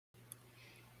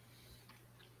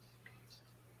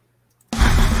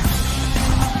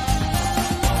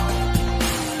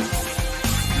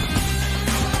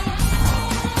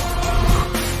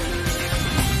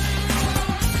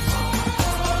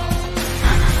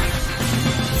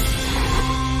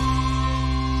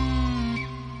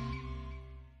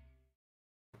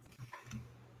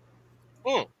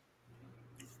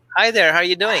Hi there. How are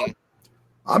you doing?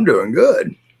 I'm doing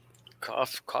good.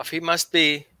 Coffee must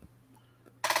be.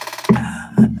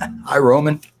 Hi,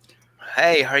 Roman.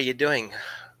 Hey, how are you doing?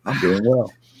 I'm doing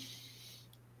well.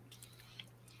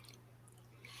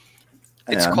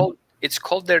 It's And cold. It's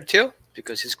cold there too,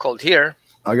 because it's cold here.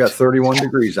 I got 31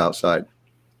 degrees outside.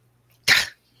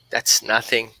 That's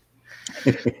nothing.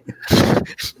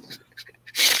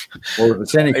 Well, if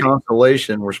it's any It-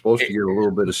 consolation, we're supposed to it- get a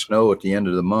little bit of snow at the end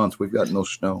of the month. We've got no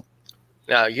snow.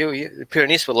 Now, the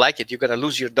Pyrenees will like it. You're gonna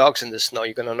lose your dogs in the snow.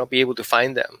 You're gonna not be able to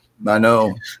find them. I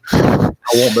know. I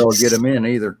won't be able to get them in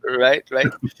either. Right,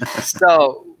 right.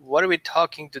 So, what are we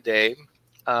talking today?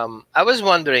 I was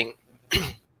wondering.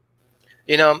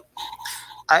 You know,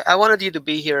 I wanted you to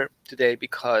be here today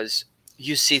because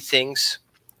you see things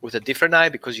with a different eye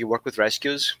because you work with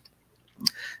rescues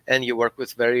and you work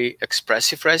with very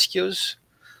expressive rescues.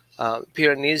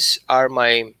 Pyrenees are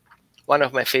one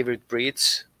of my favorite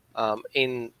breeds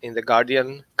in the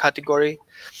Guardian category,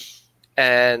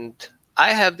 and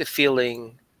I have the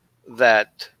feeling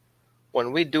that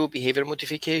when we do behavior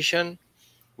modification,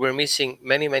 we're missing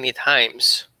many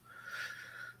times.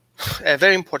 A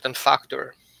very important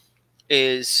factor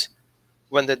is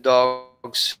when the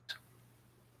dogs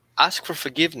ask for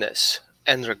forgiveness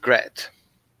and regret,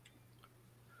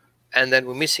 and then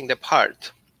we're missing the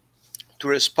part to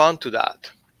respond to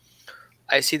that.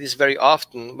 I see this very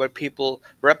often where people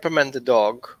reprimand the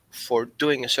dog for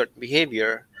doing a certain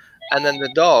behavior, and then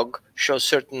the dog shows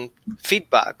certain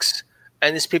feedbacks,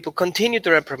 and these people continue to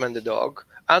reprimand the dog,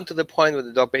 and to the point where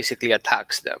the dog basically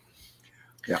attacks them.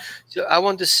 Yeah. So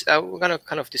we're gonna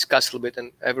kind of discuss a little bit,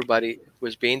 and everybody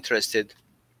who's be interested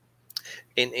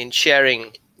in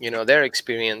sharing, their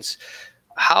experience,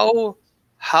 how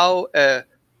a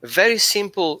very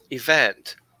simple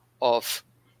event of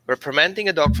reprimanding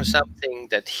a dog for something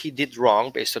that he did wrong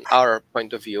based on our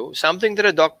point of view, something that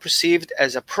a dog perceived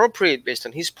as appropriate based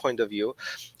on his point of view,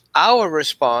 our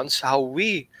response, how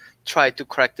we try to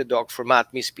correct the dog for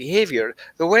misbehavior,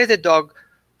 the way the dog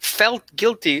felt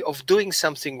guilty of doing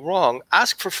something wrong,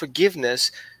 ask for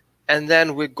forgiveness, and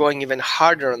then we're going even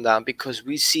harder on them because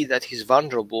we see that he's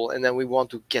vulnerable, and then we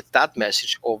want to get that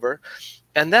message over.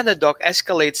 And then the dog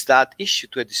escalates that issue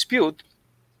to a dispute,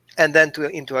 and then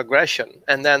into aggression.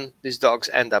 And then these dogs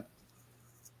end up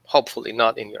hopefully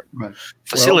not in your Right.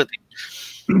 facility.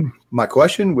 Well, my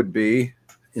question would be,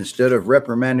 instead of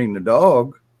reprimanding the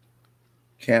dog,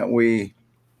 can't we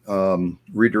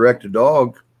redirect the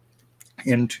dog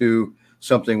into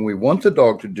something we want the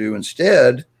dog to do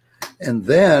instead? And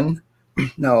then,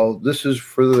 now this is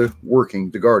for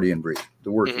the Guardian breed,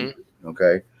 the working breed,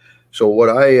 okay? So what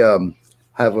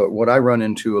what I run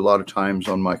into a lot of times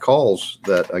on my calls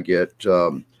that I get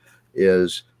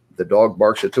is the dog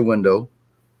barks at the window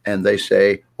and they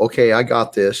say, okay, I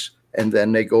got this. And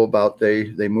then they go about,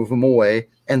 they move them away,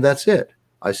 and that's it.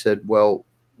 I said, well,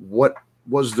 what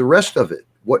was the rest of it?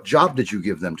 What job did you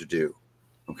give them to do?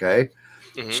 Okay.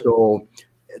 So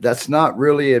that's not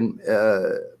really a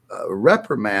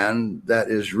reprimand. That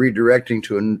is redirecting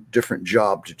to a different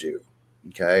job to do.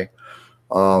 Okay.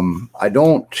 I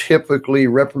don't typically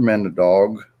reprimand a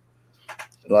dog.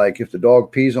 Like if the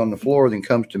dog pees on the floor, then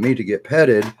comes to me to get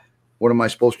petted, what am I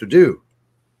supposed to do?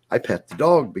 I pet the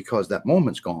dog because that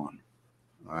moment's gone.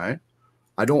 All right.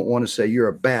 I don't want to say you're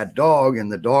a bad dog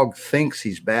and the dog thinks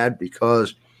he's bad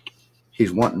because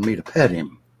he's wanting me to pet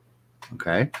him.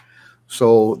 Okay.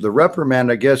 So the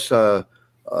reprimand, I guess,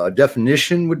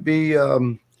 definition would be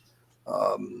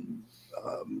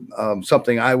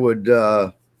something I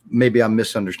would maybe I'm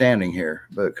misunderstanding here,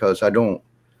 because I don't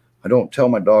tell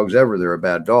my dogs ever they're a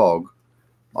bad dog.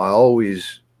 I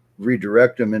always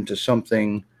redirect them into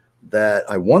something that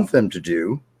I want them to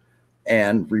do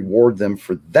and reward them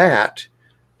for that.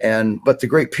 But the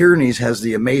Great Pyrenees has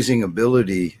the amazing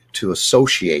ability to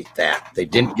associate that. They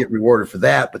didn't get rewarded for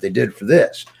that, but they did for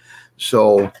this.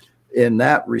 So in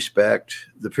that respect,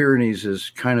 the Pyrenees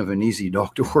is kind of an easy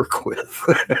dog to work with.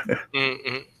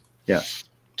 Yeah.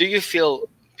 Do you feel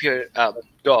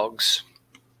dogs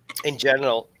in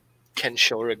general can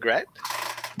show regret?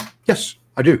 Yes,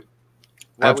 I do.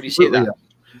 Why would you say that?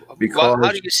 Because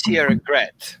how do you see a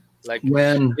regret? Like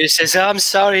when he says, "I'm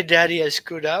sorry, Daddy, I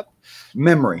screwed up."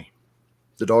 Memory,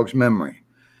 the dog's memory.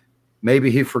 Maybe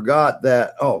he forgot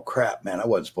that. Oh crap, man! I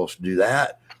wasn't supposed to do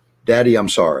that. Daddy, I'm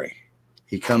sorry.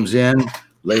 He comes in,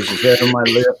 lays his head on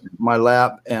my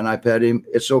lap, and I pet him.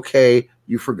 It's okay.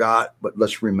 You forgot, but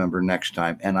let's remember next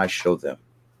time. And I show them.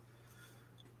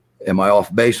 Am I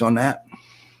off base on that?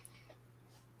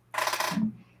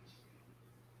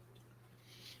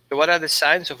 What are the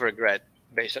signs of regret,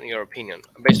 based on your opinion,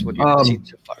 based on what you've seen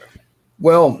so far?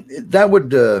 Well, that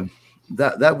would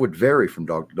vary from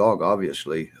dog to dog,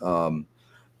 obviously. My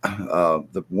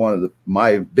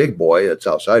big boy that's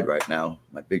outside right now,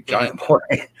 my big giant boy,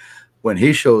 when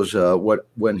he shows what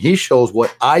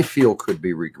I feel could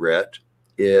be regret,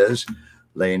 is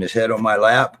laying his head on my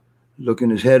lap, looking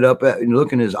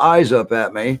his eyes up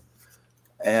at me,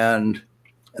 and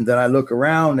then I look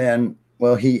around and,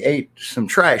 well, he ate some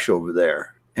trash over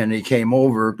there, and he came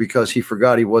over because he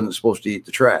forgot he wasn't supposed to eat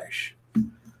the trash.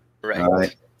 Right. All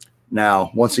right.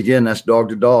 Now, once again, that's dog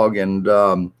to dog, and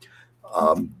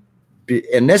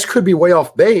this could be way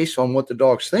off base on what the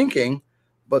dog's thinking,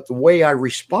 but the way I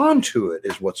respond to it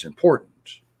is what's important.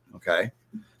 Okay.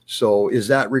 So is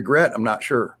that regret? I'm not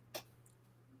sure.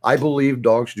 I believe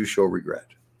dogs do show regret.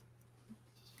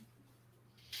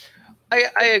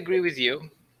 I agree with you.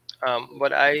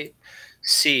 What I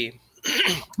see,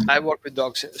 I work with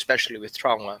dogs, especially with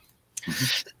trauma,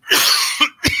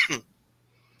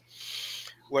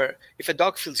 where if a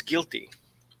dog feels guilty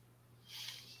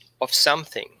of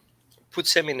something,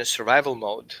 puts him in a survival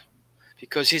mode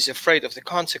because he's afraid of the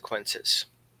consequences.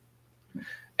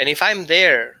 And if I'm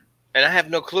there and I have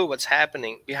no clue what's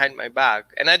happening behind my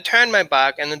back, and I turn my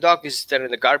back and the dog is there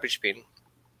in the garbage bin,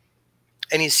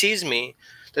 and he sees me,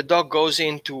 the dog goes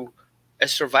into a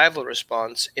survival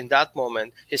response. In that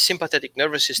moment, his sympathetic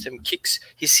nervous system kicks.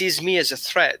 He sees me as a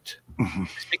threat.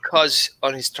 It's because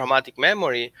on his traumatic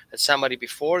memory that somebody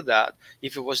before that,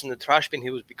 if it was in the trash bin, he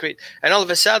would be great. And all of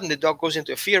a sudden, the dog goes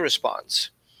into a fear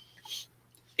response.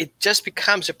 It just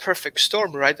becomes a perfect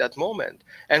storm right at that moment.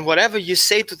 And whatever you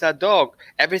say to that dog,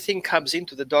 everything comes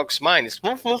into the dog's mind. It's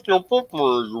right.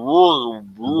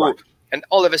 And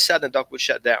all of a sudden, the dog would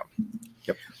shut down.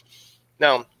 Yep.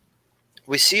 Now,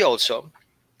 we see also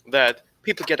that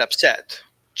people get upset.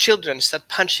 Children start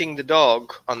punching the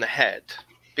dog on the head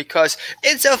because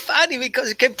it's so funny because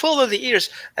it can pull on the ears,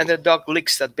 and the dog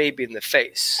licks that baby in the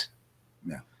face.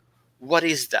 Yeah. What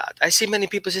is that? I see many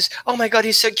people say, oh my God,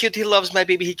 he's so cute. He loves my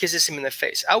baby. He kisses him in the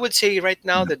face. I would say right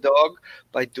now the dog,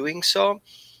 by doing so,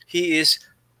 he is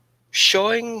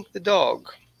showing the dog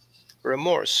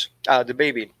remorse, the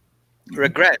baby,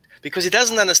 regret, because he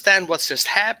doesn't understand what's just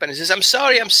happened. He says, I'm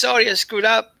sorry, I screwed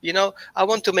up. You know, I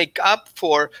want to make up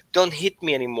for, don't hit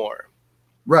me anymore.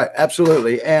 Right,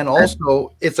 absolutely. And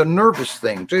also, it's a nervous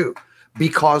thing too,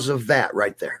 because of that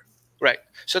right there. Right.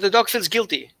 So the dog feels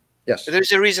guilty. Yes.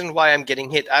 There's a reason why I'm getting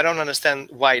hit. I don't understand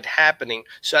why it's happening.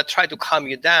 So I try to calm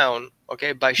you down,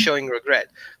 okay, by showing regret.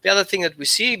 The other thing that we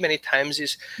see many times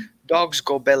is dogs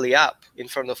go belly up in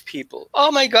front of people.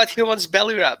 Oh my God, he wants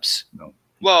belly rubs. No.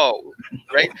 Whoa,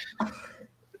 right?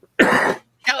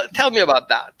 Tell me about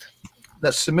that.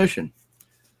 That's submission.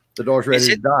 The dog's ready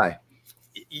to die.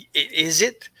 Is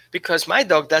it? Because my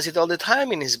dog does it all the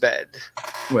time in his bed.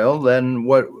 Well, then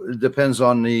what depends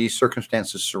on the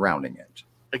circumstances surrounding it.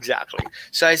 Exactly.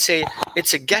 So I say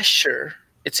it's a gesture.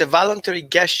 It's a voluntary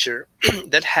gesture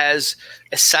that has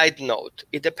a side note.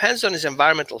 It depends on his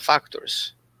environmental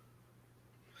factors.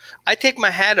 I take my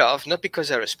hat off, not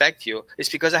because I respect you. It's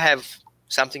because I have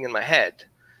something in my head.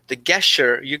 The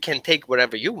gesture, you can take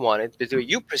wherever you want it, but the way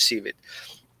you perceive it.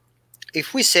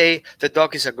 If we say the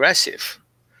dog is aggressive,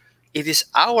 it is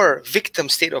our victim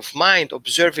state of mind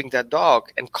observing that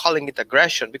dog and calling it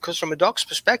aggression, because from a dog's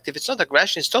perspective, it's not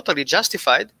aggression, it's totally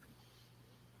justified.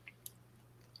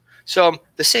 So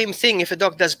the same thing, if a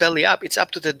dog does belly up, it's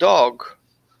up to the dog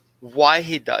why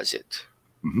he does it.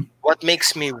 Mm-hmm. What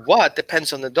makes me what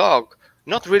depends on the dog,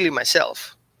 not really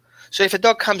myself. So if a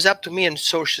dog comes up to me in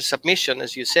social submission,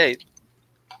 as you say,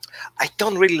 I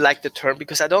don't really like the term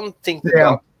because I don't think the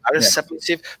dog are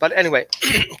submissive. But anyway,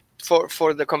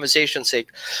 for the conversation's sake,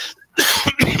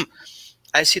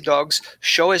 I see dogs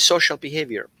show a social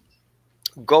behavior,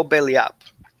 go belly up,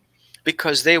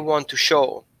 because they want to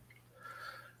show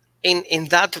in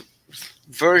that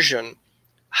version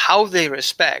how they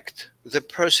respect the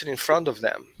person in front of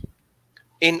them.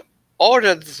 In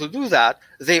order to do that,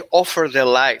 they offer their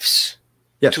lives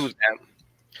to them.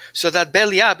 So that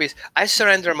belly up is, I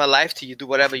surrender my life to you, do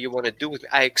whatever you want to do with me.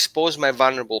 I expose my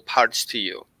vulnerable parts to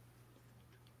you.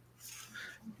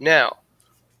 Now,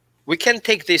 we can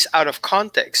take this out of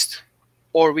context,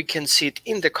 or we can see it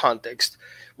in the context.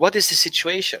 What is the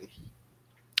situation?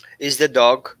 Is the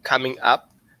dog coming up?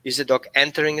 Is the dog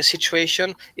entering a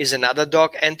situation? Is another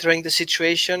dog entering the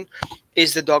situation?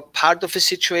 Is the dog part of a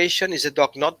situation? Is the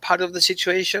dog not part of the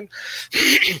situation?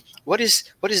 What is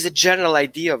the general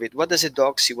idea of it? What does a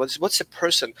dog see? What's a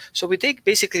person? So we take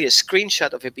basically a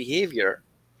screenshot of a behavior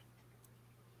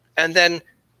and then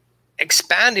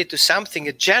expand it to something,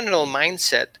 a general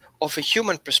mindset of a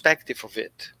human perspective of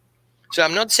it. So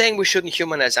I'm not saying we shouldn't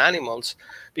humanize animals,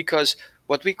 because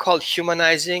what we call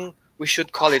humanizing, we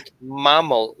should call it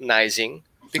mammalnizing,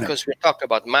 because we're talking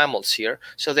about mammals here.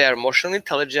 So they are emotionally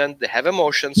intelligent, they have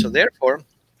emotions, so therefore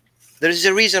there is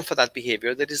a reason for that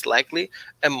behavior that is likely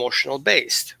emotional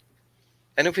based.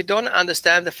 And if we don't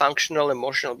understand the functional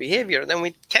emotional behavior, then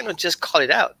we cannot just call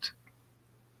it out.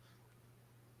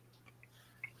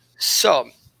 So,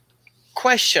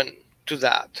 question to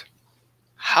that: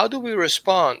 how do we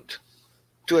respond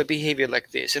to a behavior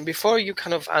like this? And before you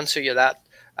kind of answer that,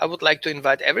 I would like to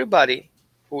invite everybody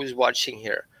who is watching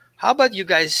here. How about you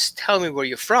guys tell me where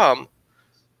you're from?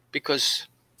 Because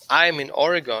I'm in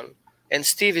Oregon and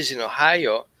Steve is in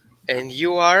Ohio, and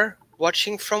you are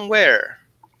watching from where?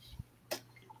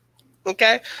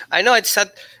 Okay, I know it's not.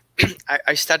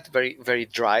 I start very, very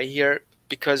dry here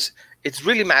because it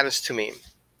really matters to me,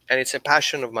 and it's a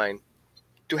passion of mine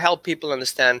to help people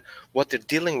understand what they're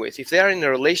dealing with. If they are in a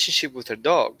relationship with their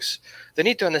dogs, they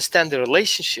need to understand the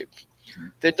relationship.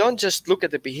 They don't just look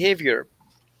at the behavior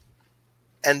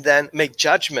and then make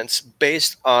judgments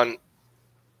based on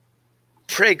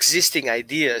pre-existing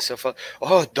ideas of,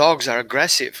 oh, dogs are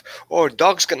aggressive, or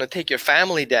dog's gonna take your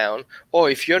family down,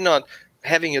 or if you're not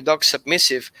having your dog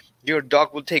submissive, your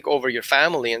dog will take over your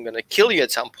family and gonna kill you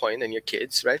at some point, and your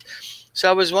kids, right? So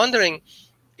I was wondering,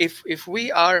 if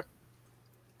we are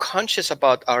conscious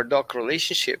about our dog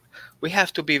relationship, we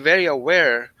have to be very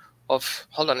aware of,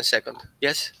 hold on a second,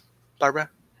 yes, Barbara?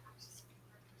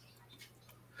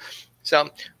 So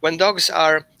when dogs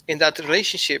are in that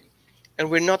relationship and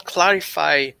we're not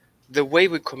clarify the way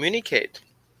we communicate,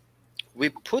 we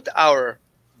put our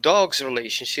dog's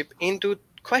relationship into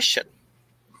question.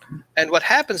 And what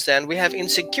happens then, we have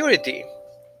insecurity.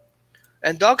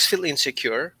 And dogs feel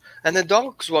insecure, and the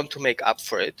dogs want to make up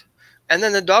for it. And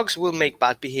then the dogs will make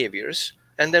bad behaviors,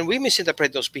 and then we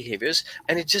misinterpret those behaviors,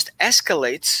 and it just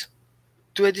escalates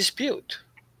to a dispute.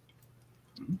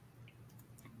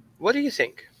 What do you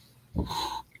think?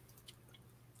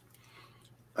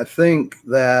 I think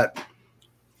that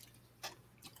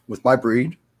with my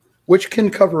breed, which can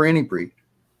cover any breed,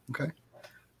 okay?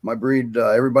 My breed,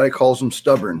 everybody calls them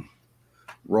stubborn.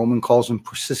 Roman calls them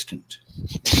persistent.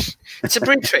 It's a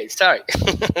breed trait, sorry.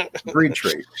 Breed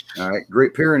trait. All right.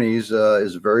 Great Pyrenees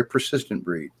is a very persistent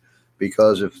breed,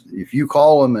 because if you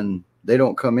call them and they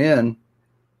don't come in,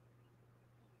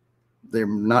 they're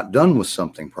not done with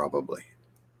something probably.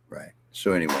 Right.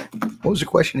 So anyway, what was the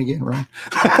question again, Ron?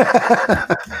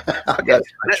 Okay,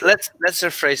 let's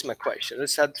rephrase my question.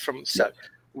 Let's start from start.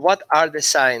 What are the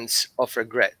signs of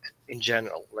regret in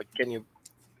general? Like, can you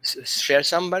share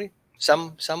some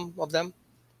of them?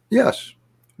 Yes.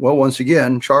 Well, once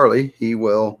again, Charlie, he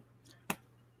will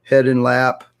head and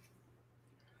lap,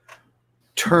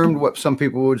 termed what some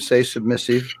people would say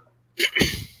submissive,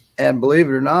 and believe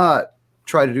it or not,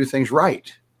 try to do things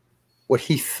right, what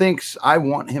he thinks I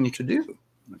want him to do.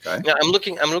 Okay. Now I'm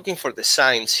looking for the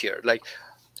signs here. Like,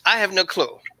 I have no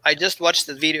clue. I just watched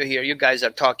the video here. You guys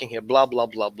are talking here, blah blah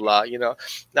blah blah. You know.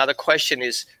 Now the question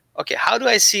is, okay, how do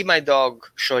I see my dog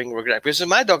showing regret? Because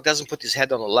my dog doesn't put his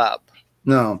head on a lap.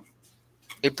 No.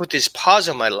 He put his paws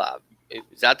on my lap.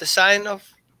 Is that the sign of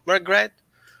regret?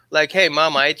 Like, hey,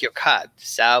 mom, I ate your cat.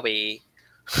 Sorry.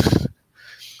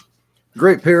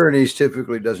 Great Pyrenees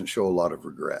typically doesn't show a lot of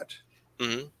regret.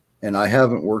 Mm-hmm. And I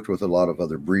haven't worked with a lot of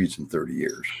other breeds in 30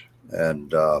 years.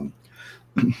 And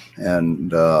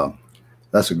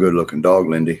that's a good looking dog,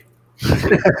 Lindy.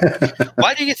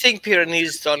 Why do you think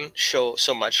Pyrenees don't show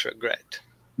so much regret?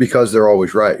 Because they're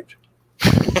always right.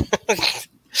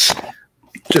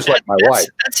 Just like my wife.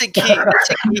 That's a key. That's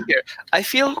a key here. I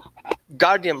feel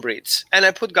guardian breeds, and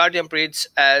I put guardian breeds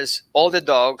as all the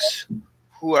dogs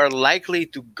who are likely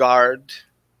to guard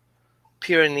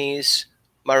Pyrenees,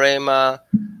 Maremma,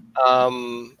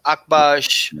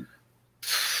 Akbash,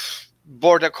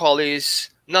 Border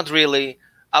Collies. Not really.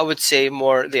 I would say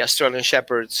more the Australian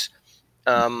Shepherds,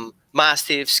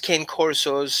 Mastiffs, Cane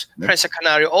Corsos, Presa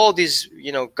Canario. All these,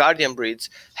 guardian breeds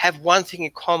have one thing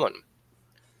in common.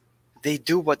 They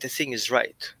do what they think is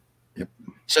right. Yep.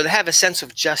 So they have a sense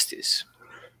of justice.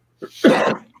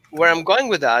 Where I'm going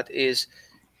with that is,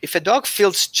 if a dog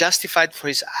feels justified for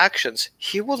his actions,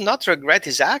 he will not regret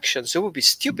his actions. It would be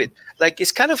stupid. Like,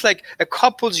 it's kind of like a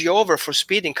cop pulls you over for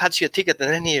speeding, cuts you a ticket,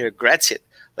 and then he regrets it.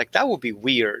 Like, that would be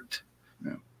weird.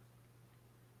 Yeah.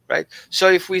 Right? So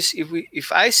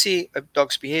if I see a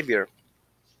dog's behavior,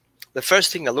 the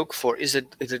first thing I look for is a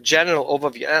general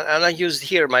overview. And I used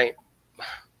here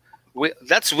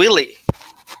that's Willie.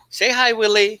 Say hi,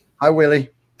 Willie. Hi, Willie.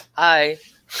 Hi.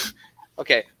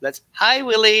 Okay, hi,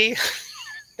 Willie.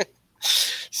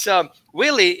 So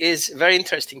Willie is a very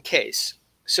interesting case.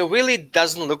 So Willie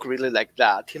doesn't look really like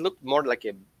that. He looked more like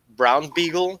a brown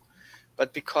beagle,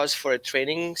 but because for a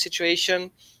training situation,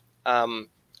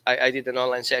 I did an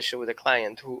online session with a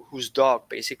client whose dog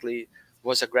basically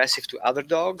was aggressive to other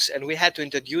dogs, and we had to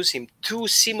introduce him to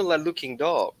similar looking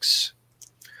dogs.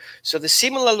 So the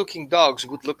similar looking dogs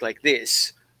would look like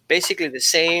this, basically the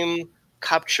same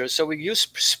capture. So we use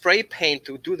spray paint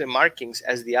to do the markings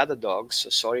as the other dogs. So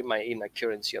sorry, my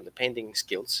inaccuracy on the painting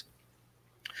skills.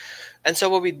 And so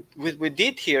what we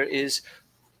did here is,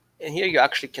 and here you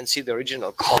actually can see the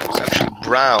original color is actually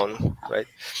brown, right?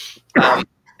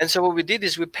 And so what we did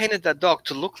is we painted that dog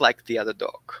to look like the other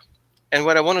dog. And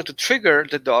what I wanted to trigger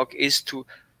the dog is to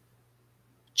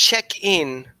check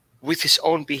in with his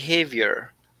own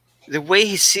behavior, the way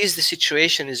he sees the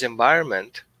situation, his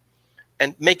environment,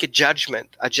 and make a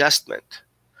judgment, adjustment.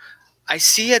 I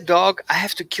see a dog, I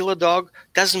have to kill a dog,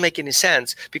 doesn't make any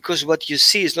sense, because what you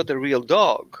see is not a real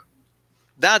dog.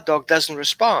 That dog doesn't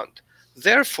respond.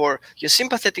 Therefore, your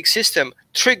sympathetic system,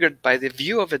 triggered by the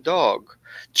view of a dog,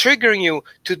 triggering you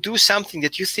to do something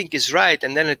that you think is right,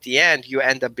 and then at the end you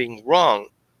end up being wrong.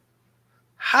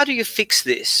 How do you fix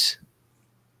this?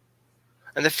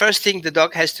 And the first thing the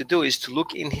dog has to do is to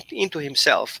look into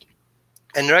himself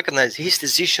and recognize his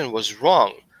decision was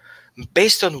wrong.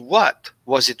 Based on what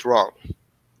was it wrong?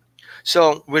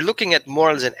 So we're looking at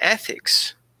morals and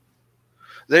ethics.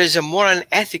 There is a moral and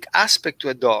ethic aspect to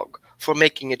a dog for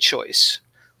making a choice.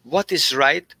 What is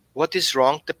right, what is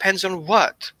wrong, depends on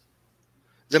what.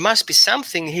 There must be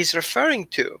something he's referring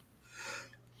to.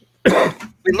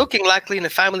 We're looking likely in a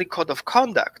family code of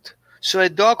conduct. So a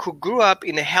dog who grew up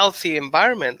in a healthy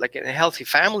environment, like in a healthy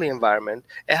family environment,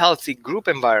 a healthy group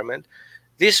environment,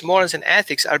 these morals and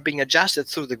ethics are being adjusted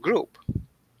through the group.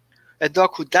 A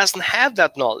dog who doesn't have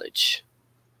that knowledge,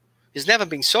 he's never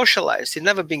been socialized, he's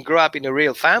never been grew up in a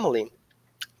real family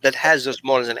that has those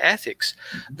morals and ethics,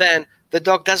 then the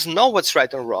dog doesn't know what's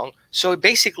right or wrong. So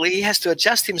basically he has to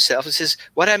adjust himself and says,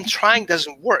 what I'm trying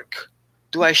doesn't work.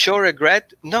 Do I show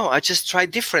regret? No, I just try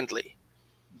differently.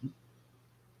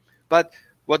 But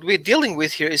what we're dealing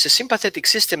with here is a sympathetic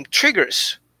system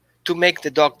triggers to make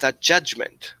the dog that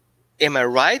judgment. Am I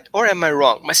right or am I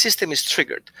wrong? My system is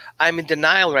triggered. I'm in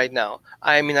denial right now.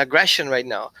 I'm in aggression right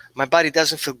now. My body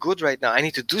doesn't feel good right now. I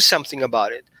need to do something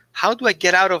about it. How do I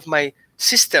get out of my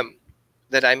system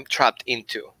that I'm trapped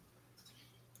into?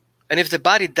 And if the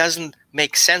body doesn't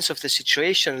make sense of the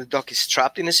situation, the dog is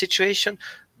trapped in a situation,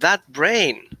 that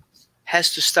brain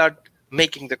has to start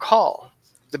making the call.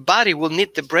 The body will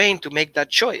need the brain to make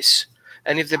that choice.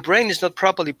 And if the brain is not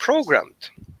properly programmed,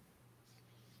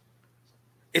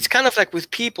 it's kind of like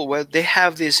with people where they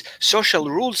have these social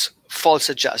rules false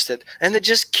adjusted and they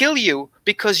just kill you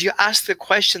because you asked a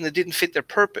question that didn't fit their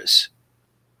purpose.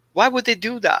 Why would they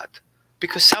do that?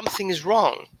 Because something is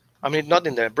wrong. I mean, not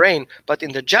in their brain, but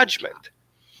in their judgment.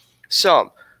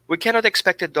 So we cannot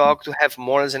expect a dog to have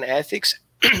morals and ethics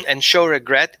and show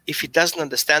regret if he doesn't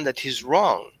understand that he's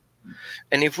wrong.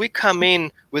 And if we come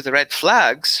in with red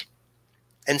flags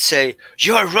and say,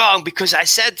 you're wrong because I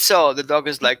said so, the dog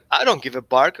is like, I don't give a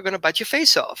bark, I'm going to bite your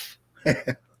face off.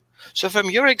 So from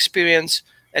your experience,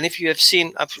 and if you have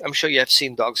seen, I'm sure you have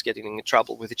seen dogs getting in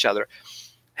trouble with each other,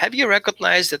 have you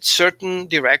recognized that certain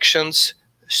directions,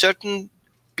 certain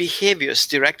behaviors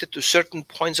directed to certain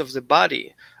points of the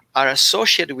body are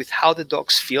associated with how the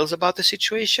dog feels about the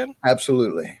situation?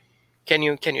 Absolutely. Can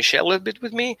you share a little bit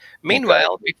with me?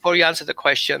 Meanwhile, before you answer the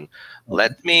question,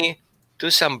 let me do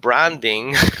some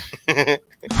branding.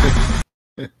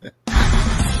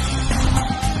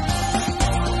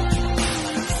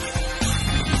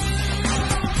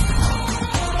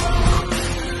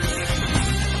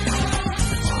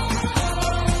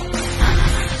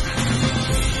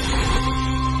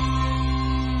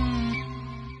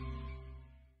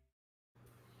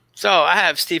 So I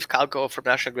have Steve Kalko from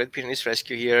National Great Pyrenees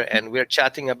Rescue here, and we're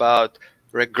chatting about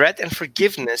regret and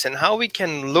forgiveness and how we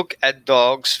can look at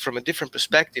dogs from a different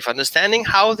perspective, understanding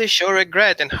how they show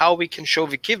regret and how we can show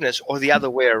forgiveness, or the other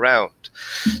way around.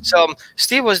 So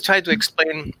Steve was trying to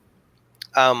explain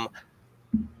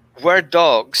where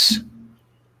dogs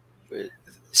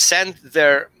send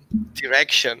their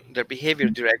direction, their behavior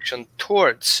direction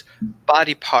towards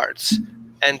body parts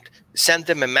and send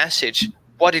them a message,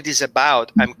 what it is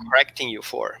about, I'm correcting you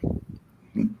for.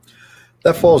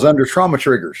 That falls under trauma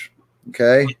triggers.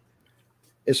 Okay.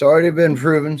 It's already been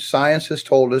proven. Science has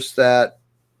told us that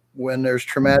when there's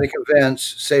traumatic events,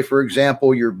 say, for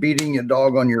example, you're beating a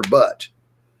dog on your butt,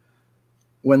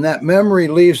 when that memory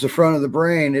leaves the front of the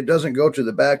brain, it doesn't go to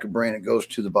the back of the brain. It goes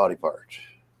to the body parts.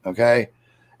 Okay.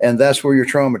 And that's where your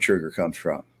trauma trigger comes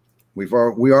from. We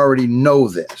already know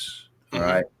this. All Mm-hmm.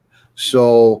 right.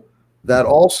 So that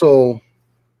also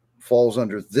falls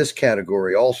under this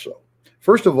category also.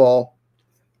 First of all,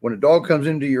 when a dog comes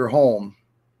into your home,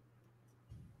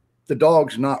 the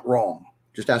dog's not wrong.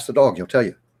 Just ask the dog, he'll tell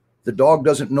you. The dog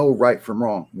doesn't know right from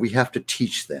wrong. We have to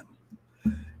teach them.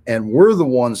 And we're the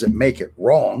ones that make it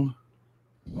wrong,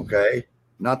 okay?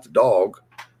 Not the dog.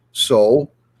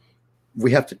 So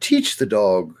we have to teach the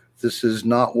dog, this is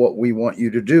not what we want you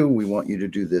to do. We want you to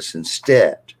do this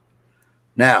instead.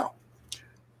 Now,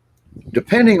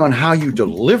 depending on how you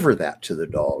deliver that to the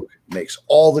dog makes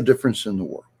all the difference in the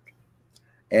world.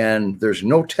 And there's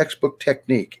no textbook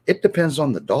technique. It depends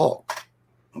on the dog.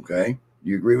 Okay. Do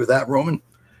you agree with that, Roman?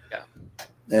 Yeah.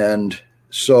 And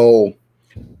so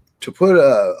to put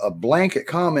a blanket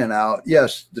comment out,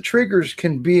 yes, the triggers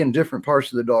can be in different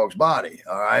parts of the dog's body.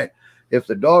 All right. If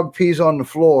the dog pees on the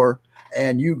floor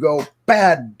and you go,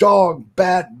 bad dog,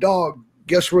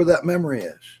 guess where that memory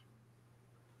is?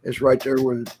 It's right there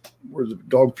where the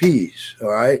dog pees.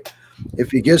 All right.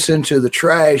 If he gets into the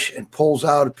trash and pulls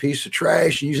out a piece of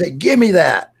trash and you say, give me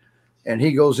that, and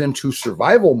he goes into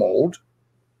survival mode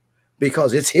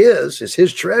because it's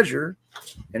his treasure,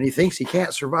 and he thinks he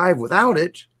can't survive without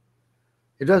it,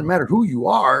 it doesn't matter who you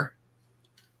are.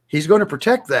 He's going to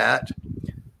protect that.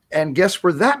 And guess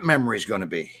where that memory is going to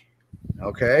be?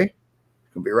 Okay.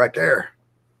 It's going to be right there.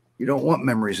 You don't want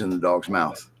memories in the dog's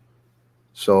mouth.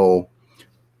 So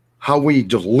how we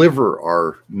deliver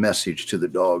our message to the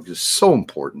dog is so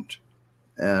important,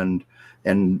 and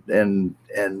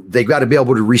they've got to be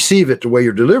able to receive it the way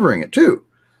you're delivering it too.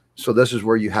 So this is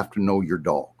where you have to know your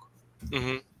dog.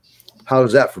 Mm-hmm. How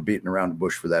is that for beating around the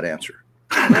bush for that answer?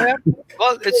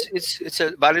 Well, it's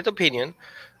a valid opinion.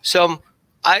 So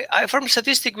I from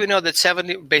statistic we know that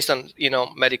 70, based on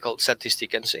medical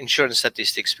statistic and insurance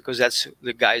statistics, because that's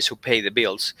the guys who pay the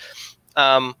bills.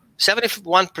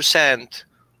 71%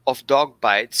 of dog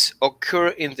bites occur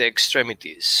in the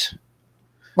extremities.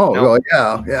 Oh, Now, well,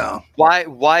 yeah.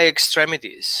 Why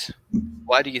extremities?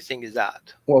 Why do you think is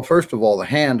that? Well, first of all, the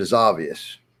hand is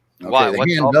obvious. Okay, Why?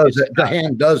 the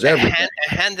hand does everything.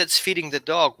 A hand that's feeding the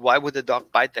dog. Why would the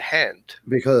dog bite the hand?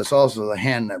 Because it's also the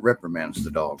hand that reprimands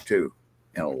the dog too,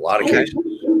 in a lot of cases.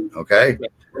 Okay,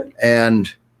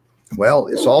 and well,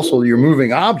 it's also your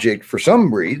moving object for some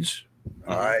breeds.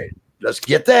 All right, let's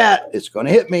get that. It's going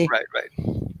to hit me. Right.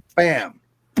 Bam.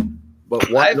 But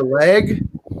what the leg?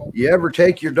 You ever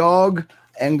take your dog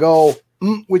and go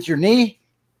with your knee?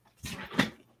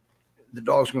 The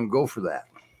dog's going to go for that.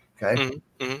 Okay.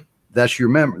 Mm-hmm. That's your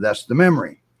memory. That's the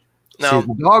memory. Now, see,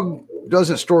 the dog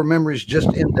doesn't store memories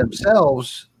just in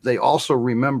themselves. They also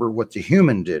remember what the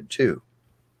human did too.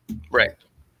 Right.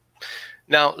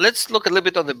 Now, let's look a little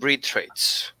bit on the breed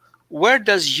traits. Where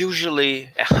does usually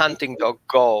a hunting dog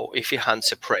go if he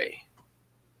hunts a prey?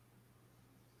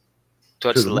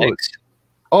 Towards the legs.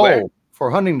 Oh, Where? For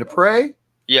hunting the prey?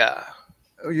 Yeah.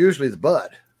 Usually the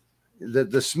butt,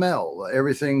 the smell,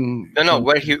 everything. No.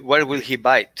 Where will he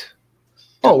bite?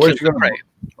 Oh, where's he going to prey?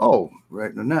 Oh,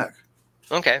 right in the neck.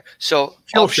 Okay, so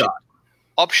kill shot.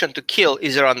 Option to kill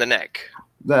is around the neck.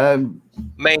 The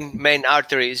main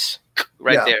arteries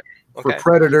right there. Okay. For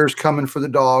predators coming for the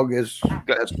dog that's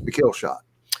the kill shot.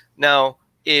 Now,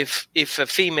 if a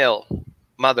female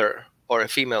mother or a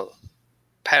female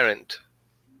parent,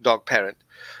 dog parent,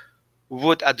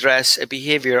 would address a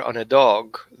behavior on a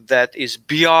dog that is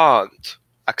beyond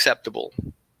acceptable,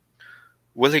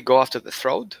 will he go after the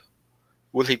throat?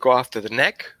 Will he go after the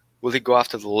neck? Will he go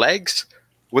after the legs?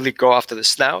 Will he go after the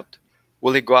snout?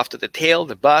 Will he go after the tail,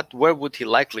 the butt? Where would he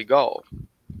likely go?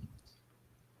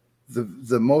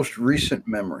 The most recent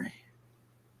memory.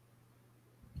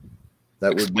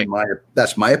 That would be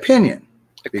that's my opinion.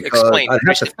 Because I'd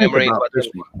have to think about this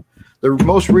one. The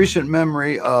most recent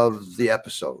memory of the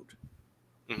episode.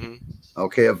 Mm-hmm.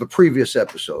 Okay, of the previous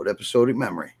episodic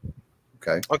memory.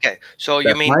 Okay. So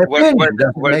that's you mean where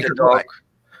the dog? Right.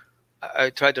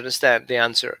 I try to understand the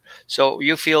answer. So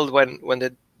you feel when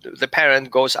the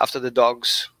parent goes after the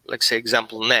dog's, let's say,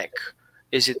 example, neck,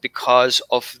 is it because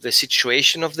of the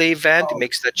situation of the event? It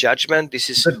makes that judgment. This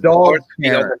is the dog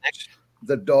parent.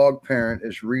 The dog parent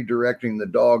is redirecting the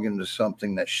dog into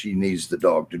something that she needs the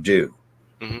dog to do.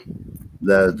 Mm-hmm.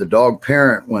 The dog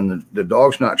parent, when the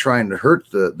dog's not trying to hurt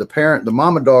the parent, the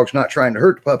mama dog's not trying to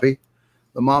hurt the puppy.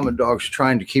 The mama dog's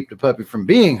trying to keep the puppy from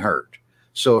being hurt.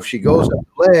 So if she goes up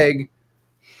the leg,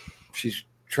 she's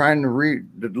trying to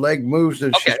the leg moves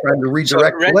and she's trying to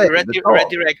redirect the leg.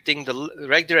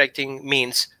 Redirecting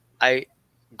means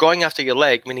going after your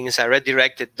leg, meaning I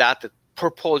redirected that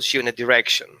propels you in a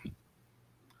direction.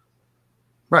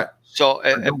 Right. So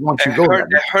I don't want you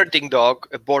going a herding dog,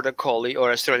 a border collie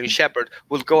or Australian shepherd,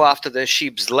 will go after the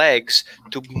sheep's legs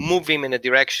to move him in a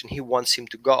direction he wants him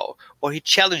to go, or he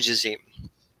challenges him.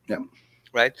 Yeah.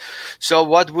 Right. So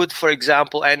what would, for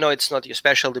example, I know it's not your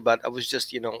specialty, but I was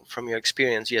just, from your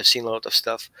experience, you have seen a lot of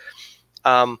stuff.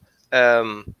 A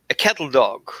cattle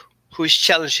dog who is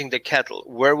challenging the cattle,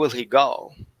 where will he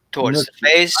go? Towards the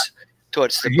face,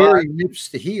 towards the Here butt? he nips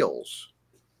the heels.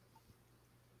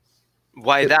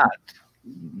 Why that?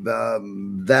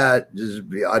 That is,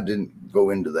 I didn't go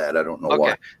into that. I don't know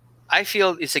why. I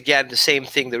feel it's again the same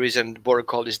thing. The reason border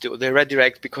collies do, they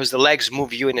redirect because the legs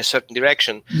move you in a certain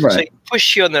direction. Right. So he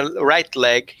push you on the right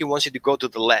leg, he wants you to go to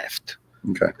the left.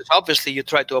 Okay. Because obviously you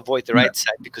try to avoid the right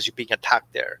side because you're being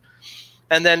attacked there.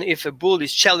 And then if a bull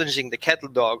is challenging the cattle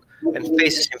dog and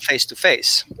faces him face to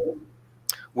face,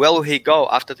 where will he go?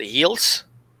 After the heels?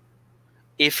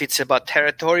 If it's about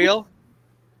territorial,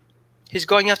 he's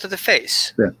going after the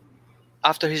face,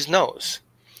 after his nose.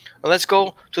 Well, let's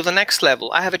go to the next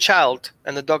level. I have a child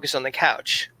and the dog is on the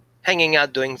couch, hanging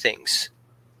out doing things.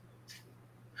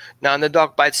 Now the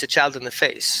dog bites the child in the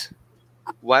face.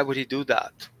 Why would he do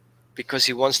that? Because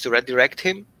he wants to redirect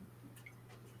him?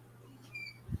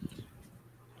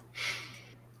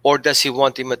 Or does he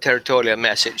want him a territorial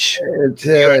message?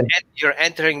 You're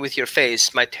entering with your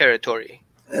face my territory.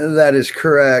 That is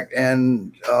correct.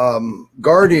 And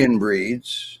guardian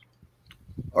breeds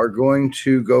are going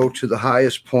to go to the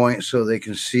highest point so they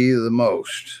can see the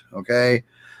most. Okay.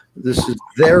 This is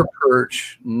their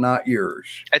perch, not yours.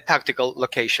 A tactical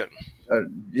location.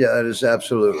 Yeah, that is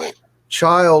absolutely.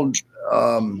 Child,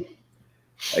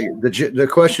 the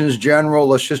question is general.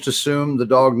 Let's just assume the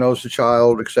dog knows the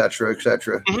child, et cetera, et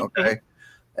cetera. Okay.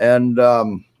 And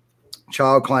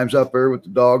child climbs up there with the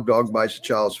dog bites the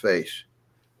child's face.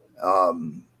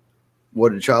 What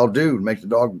did the child do to make the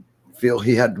dog feel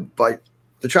he had to bite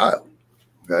the child?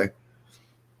 Okay.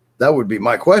 That would be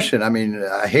my question. I mean,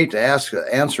 I hate to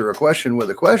answer a question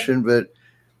with a question, but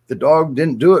the dog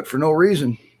didn't do it for no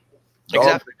reason.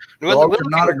 Exactly. Dogs are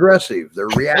not aggressive. They're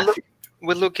reactive.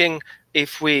 We're looking,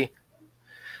 if we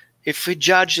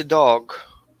judge a dog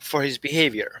for his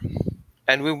behavior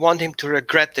and we want him to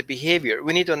regret the behavior,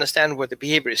 we need to understand where the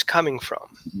behavior is coming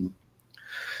from. Mm-hmm.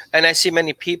 And I see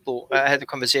many people, I had a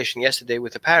conversation yesterday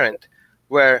with a parent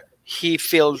where he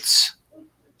feels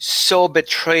so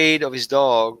betrayed of his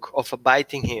dog, of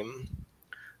biting him,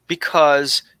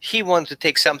 because he wanted to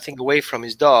take something away from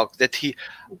his dog that he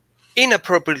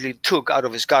inappropriately took out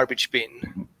of his garbage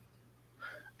bin.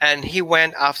 And he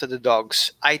went after the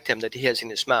dog's item that he has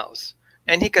in his mouth.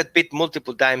 And he got bit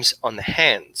multiple times on the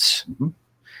hands. Mm-hmm.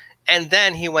 And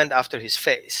then he went after his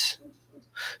face.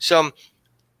 So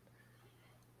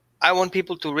I want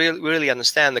people to really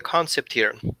understand the concept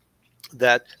here,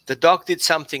 that the dog did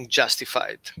something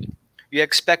justified. You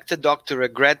expect the dog to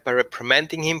regret by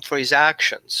reprimanding him for his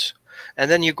actions.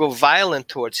 And then you go violent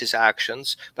towards his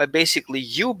actions by basically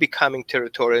you becoming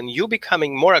territorial and you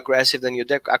becoming more aggressive than your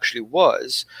dog actually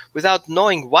was, without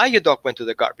knowing why your dog went to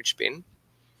the garbage bin.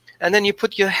 And then you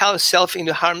put yourself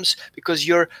into harms because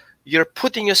you're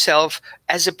putting yourself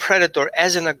as a predator,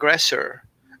 as an aggressor,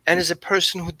 and as a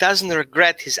person who doesn't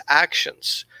regret his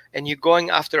actions. And you're going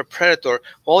after a predator,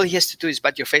 all he has to do is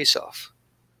bite your face off.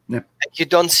 Yeah. And you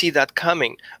don't see that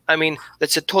coming. I mean,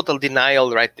 that's a total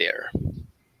denial right there.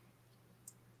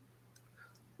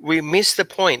 We miss the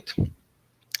point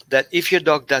that if your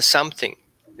dog does something,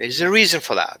 there's a reason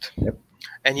for that. Yep.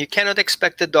 And you cannot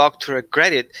expect the dog to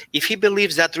regret it if he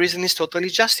believes that reason is totally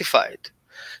justified.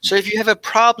 So if you have a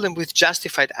problem with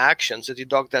justified actions, that your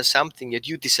dog does something that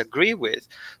you disagree with,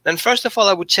 then first of all,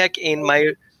 I would check in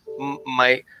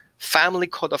my family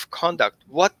code of conduct.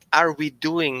 What are we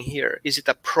doing here? Is it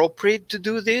appropriate to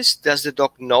do this? Does the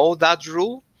dog know that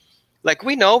rule? Like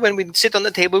we know when we sit on the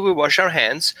table, we wash our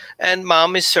hands, and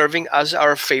mom is serving us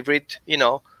our favorite,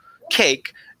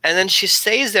 cake. And then she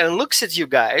stays there and looks at you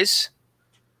guys,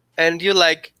 and you're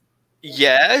like,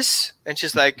 yes. And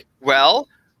she's like, well,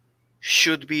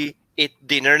 should we eat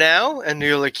dinner now? And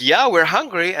you're like, yeah, we're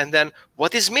hungry. And then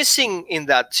what is missing in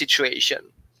that situation?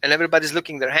 And everybody's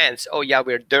looking their hands. Oh, yeah,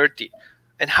 we're dirty.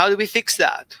 And how do we fix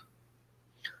that?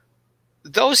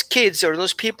 Those kids or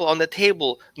those people on the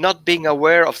table not being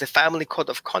aware of the family code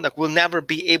of conduct will never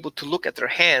be able to look at their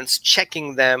hands,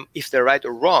 checking them if they're right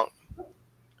or wrong.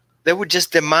 They would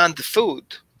just demand the food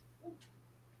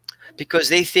because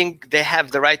they think they have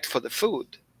the right for the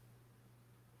food.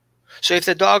 So if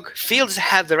the dog feels they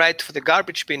have the right for the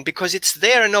garbage bin because it's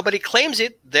there and nobody claims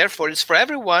it, therefore it's for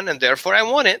everyone and therefore I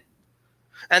want it.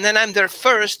 And then I'm there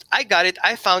first, I got it,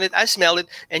 I found it, I smelled it,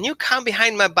 and you come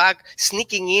behind my back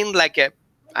sneaking in like a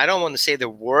I don't want to say the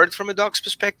word from a dog's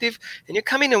perspective. And you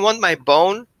come in and want my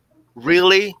bone?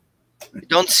 Really?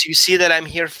 You see that I'm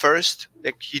here first?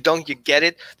 Like you get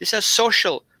it? These are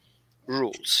social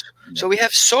rules. So we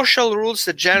have social rules,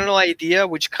 the general idea,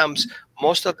 which comes,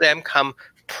 most of them come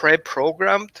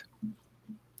pre-programmed.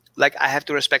 Like I have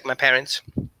to respect my parents,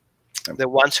 the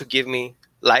ones who give me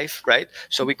life, right?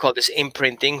 So we call this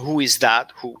imprinting. Who is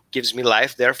that who gives me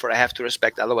life? Therefore, I have to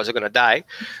respect, otherwise I'm going to die.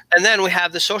 And then we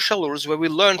have the social rules where we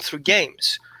learn through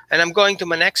games. And I'm going to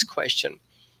my next question.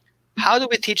 How do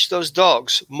we teach those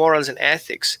dogs morals and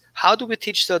ethics? How do we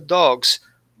teach the dogs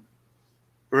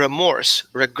remorse,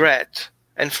 regret,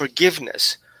 and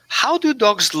forgiveness? How do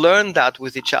dogs learn that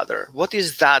with each other? What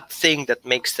is that thing that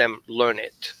makes them learn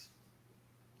it?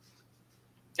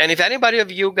 And if anybody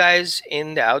of you guys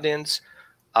in the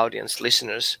audience,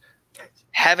 listeners,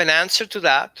 have an answer to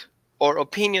that or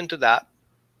opinion to that,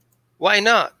 why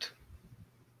not?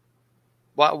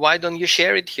 Why don't you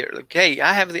share it here? Like, hey,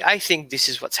 I think this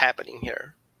is what's happening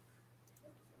here.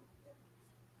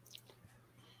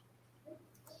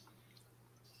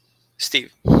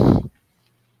 Steve.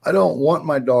 I don't want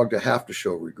my dog to have to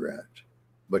show regret,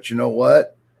 but you know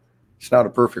what? It's not a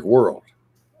perfect world.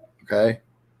 Okay.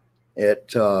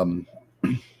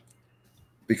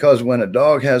 Because when a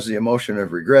dog has the emotion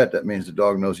of regret, that means the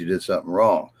dog knows he did something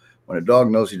wrong. When a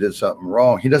dog knows he did something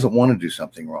wrong, he doesn't want to do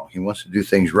something wrong. He wants to do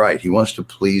things right. He wants to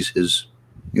please his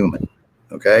human.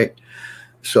 Okay.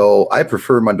 So I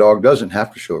prefer my dog doesn't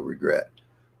have to show regret.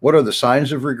 What are the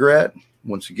signs of regret?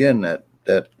 Once again, that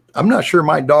I'm not sure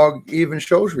my dog even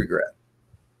shows regret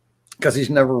because he's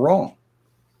never wrong.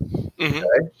 Mm-hmm.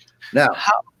 Okay. Now,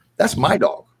 that's my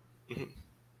dog.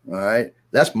 Mm-hmm. All right.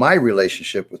 That's my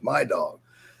relationship with my dog.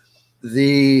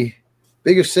 The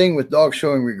biggest thing with dogs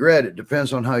showing regret, it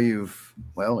depends on how you've,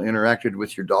 interacted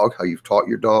with your dog, how you've taught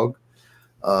your dog.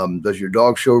 Does your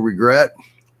dog show regret?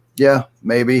 Yeah,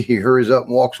 maybe he hurries up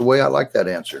and walks away. I like that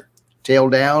answer. Tail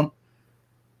down.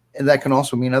 And that can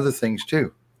also mean other things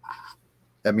too.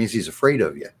 That means he's afraid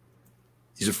of you.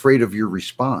 He's afraid of your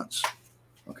response.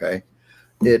 Okay.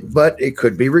 But it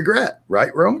could be regret,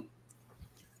 right, Roman?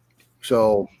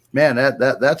 So, man,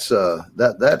 that's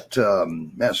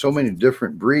man, so many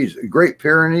different breeds. Great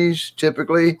Pyrenees,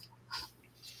 typically,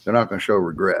 they're not going to show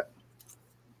regret.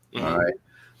 Mm-hmm. All right.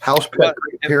 House pet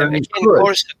Great Pyrenees.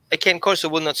 A Cane Corso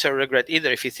will not show regret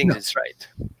either if he thinks it's right.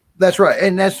 That's right.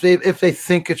 And that's if they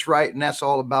think it's right, and that's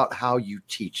all about how you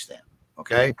teach them.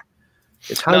 Okay.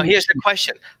 Now, here's the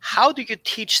question. How do you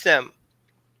teach them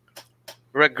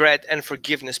regret and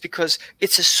forgiveness? Because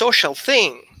it's a social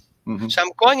thing. Mm-hmm. So I'm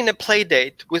going in a play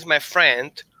date with my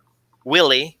friend,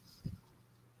 Willie.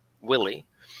 And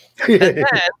then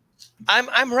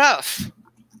I'm rough.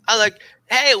 I'm like,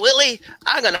 hey, Willie,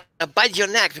 I'm going to bite your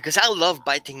neck because I love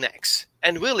biting necks.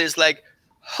 And Willie's like,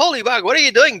 holy bug, what are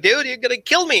you doing, dude? You're going to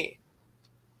kill me.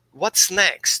 What's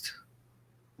next?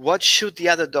 What should the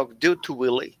other dog do to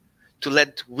Willie to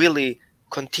let Willie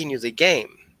continue the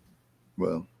game?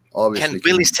 Well, obviously. Can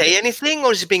Willie say anything,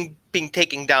 or is he being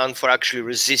taken down for actually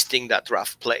resisting that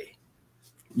rough play?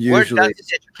 Usually, where does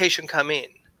this education come in?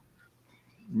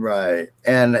 Right.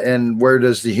 And where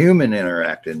does the human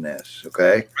interact in this?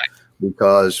 Okay. Right.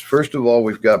 Because first of all,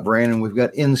 we've got brain and we've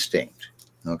got instinct.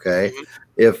 Okay. Mm-hmm.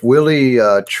 If Willie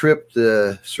tripped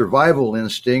the survival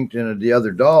instinct into the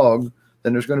other dog,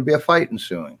 then there's going to be a fight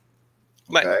ensuing.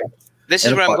 Okay. Right. This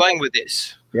is where I'm going with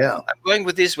this. Yeah. I'm going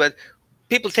with this where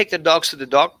people take their dogs to the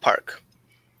dog park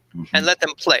and let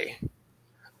them play.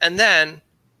 And then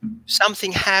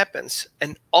something happens,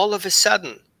 and all of a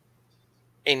sudden,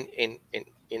 in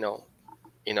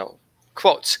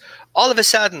quotes, all of a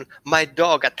sudden my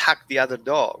dog attacked the other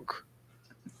dog.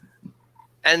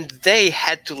 And they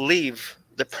had to leave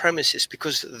the premises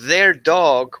because their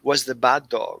dog was the bad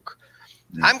dog.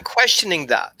 Yeah. I'm questioning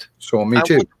that. So me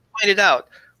too. I want to point it out.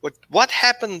 What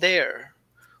happened there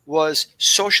was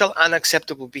social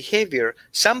unacceptable behavior.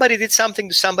 Somebody did something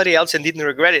to somebody else and didn't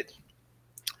regret it.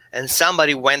 And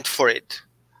somebody went for it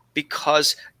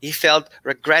because he felt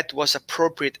regret was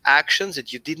appropriate actions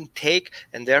that you didn't take,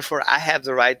 and therefore I have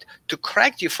the right to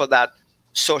correct you for that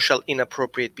social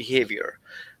inappropriate behavior.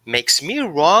 Makes me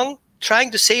wrong trying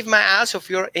to save my ass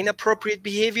of your inappropriate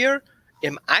behavior?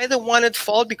 Am I the one at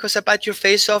fault because I bite your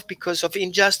face off because of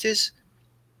injustice?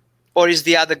 Or is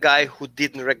the other guy who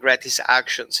didn't regret his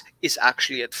actions is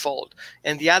actually at fault?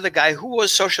 And the other guy who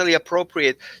was socially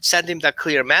appropriate sent him that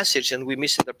clear message, and we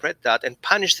misinterpret that and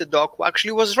punish the dog who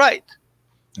actually was right.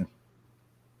 Yeah.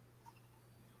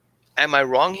 Am I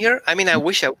wrong here? I mean, I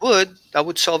wish I would. That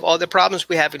would solve all the problems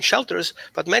we have in shelters.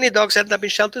 But many dogs end up in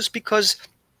shelters because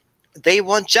they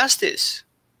want justice.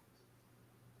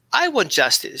 I want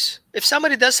justice. If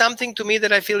somebody does something to me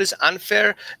that I feel is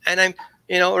unfair, and I'm,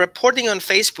 reporting on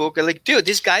Facebook, I'm like, dude,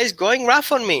 this guy is going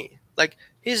rough on me. Like,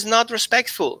 he's not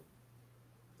respectful.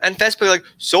 And Facebook like,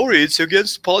 sorry, it's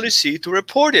against policy to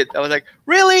report it. I was like,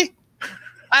 really?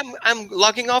 I'm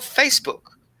logging off Facebook,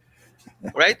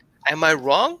 right? Am I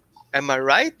wrong? Am I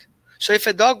right? So if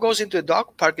a dog goes into a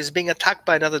dog park, is being attacked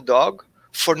by another dog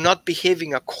for not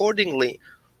behaving accordingly,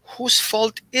 whose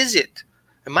fault is it?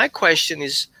 And my question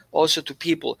is also to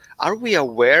people, are we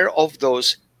aware of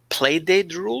those play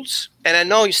date rules? And I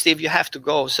know, Steve, you have to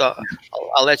go, so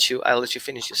I'll let you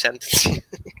finish your sentence. Okay.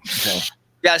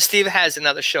 Yeah, Steve has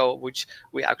another show, which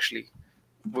we actually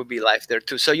will be live there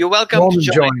too. So you're welcome Roman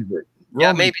to join. joins it.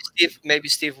 Yeah, Roman, maybe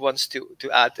Steve wants to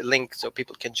add a link so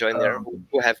people can join there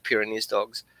who have Pyrenees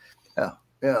dogs. Yeah.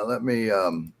 Let me.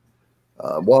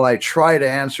 While I try to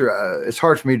answer, it's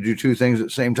hard for me to do two things at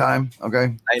the same time.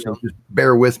 Okay, I know. So just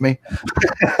bear with me.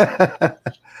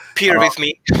 Peer with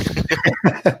me.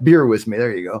 Beer with me.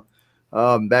 There you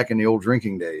go. Back in the old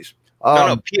drinking days.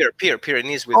 No,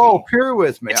 Pyrenees with me. Oh, peer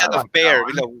with me. Instead of bear,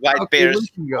 white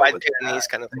bears, white Pyrenees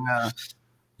kind of thing. Yeah.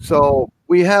 So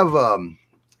we have.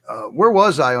 Where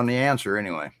was I on the answer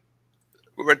anyway?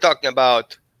 We were talking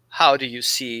about how do you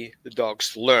see the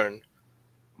dogs learn?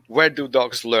 Where do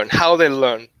dogs learn? How they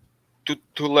learn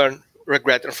to learn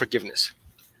regret and forgiveness?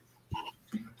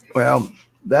 Well,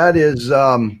 that is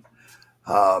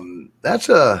that's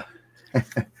a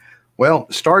well,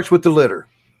 it starts with the litter.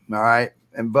 All right.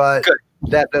 But Good.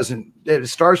 that doesn't, it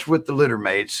starts with the litter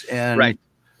mates. And right.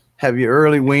 Have you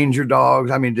early weaned your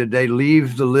dogs? I mean, did they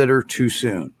leave the litter too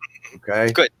soon?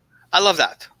 Okay. Good. I love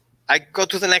that. I go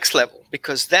to the next level,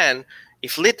 because then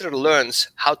if litter learns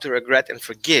how to regret and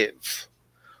forgive,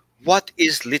 what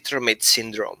is littermate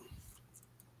syndrome?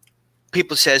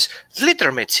 People says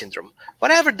littermate syndrome.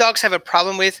 Whatever dogs have a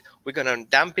problem with, we're going to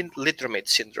dump in littermate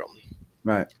syndrome.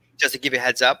 Right. Just to give you a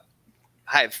heads up,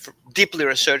 I have deeply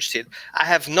researched it. I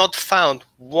have not found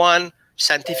one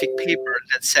scientific paper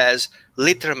that says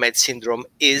littermate syndrome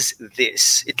is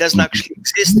this. It doesn't actually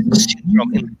exist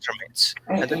syndrome in littermates.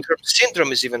 And the term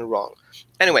syndrome is even wrong.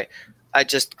 Anyway, I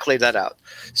just cleared that out.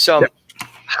 So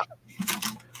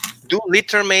do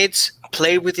littermates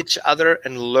play with each other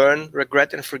and learn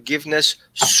regret and forgiveness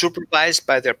supervised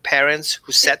by their parents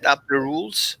who set up the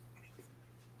rules?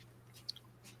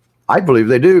 I believe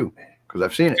they do, because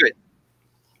I've seen it. Good.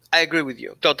 I agree with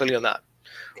you totally on that.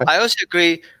 Okay. I also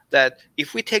agree that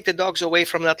if we take the dogs away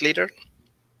from that litter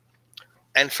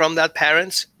and from that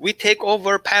parents, we take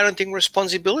over parenting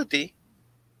responsibility.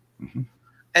 Mm-hmm.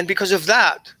 And because of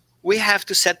that, we have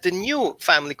to set the new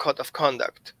family code of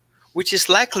conduct, which is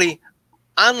likely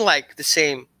unlike the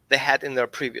same they had in their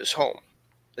previous home.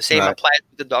 The same Right. applies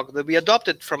to the dog that we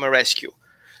adopted from a rescue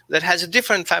that has a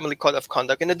different family code of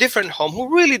conduct in a different home,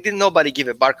 who really did nobody give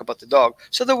a bark about the dog.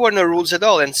 So there were no rules at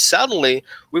all. And suddenly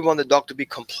we want the dog to be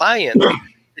compliant.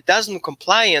 It doesn't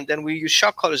compliant, then we use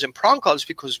shock collars and prong collars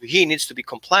because he needs to be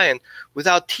compliant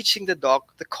without teaching the dog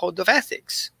the code of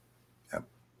ethics. Yep.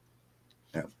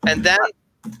 Yep. And then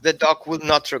the dog will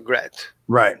not regret.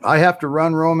 Right. I have to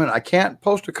run, Roman. I can't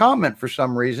post a comment for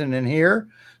some reason in here.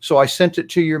 So I sent it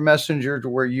to your messenger to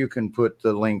where you can put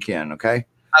the link in. Okay.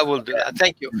 I will do that.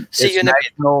 Thank you. See you in a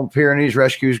bit. National Pyrenees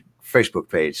Rescue's Facebook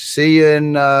page. See you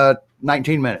in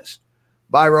 19 minutes.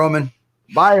 Bye, Roman.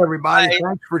 Bye, everybody. Bye.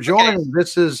 Thanks for joining.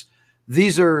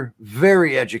 These are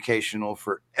very educational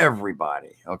for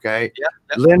everybody. Okay. Yeah,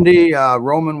 Lindy,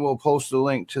 Roman will post the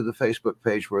link to the Facebook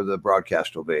page where the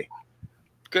broadcast will be.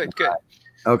 Good, good.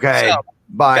 Okay. So,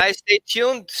 bye. guys, stay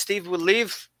tuned. Steve will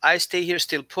leave. I stay here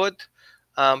still put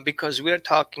because we're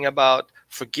talking about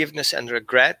forgiveness and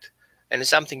regret. And it's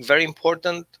something very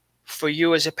important for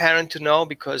you as a parent to know,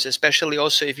 because especially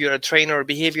also if you're a trainer or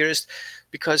behaviorist,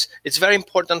 because it's very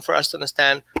important for us to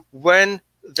understand when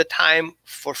the time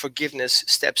for forgiveness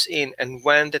steps in and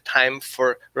when the time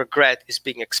for regret is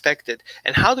being expected.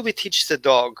 And how do we teach the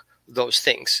dog those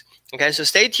things? Okay, so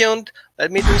stay tuned.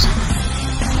 Let me do some.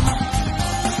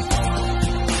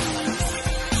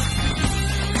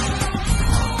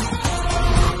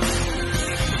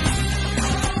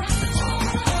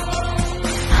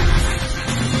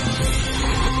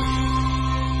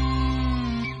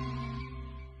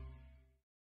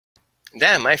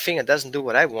 Damn, my finger doesn't do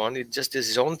what I want. It just does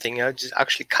its own thing. I just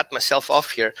actually cut myself off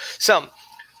here. So,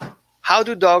 how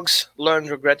do dogs learn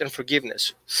regret and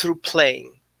forgiveness? Through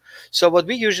playing. So what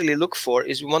we usually look for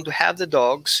is we want to have the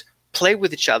dogs play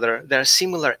with each other. They're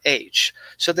similar age.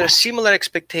 So there are similar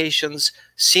expectations,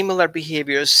 similar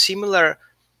behaviors, similar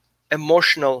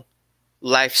emotional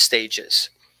life stages.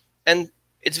 And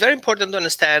it's very important to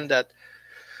understand that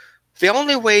The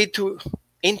only way to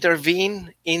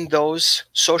intervene in those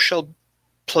social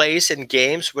plays and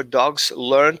games where dogs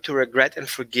learn to regret and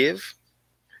forgive,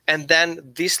 and then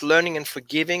this learning and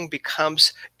forgiving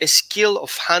becomes a skill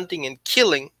of hunting and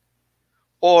killing,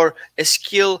 or a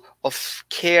skill of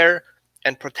care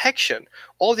and protection,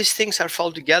 all these things are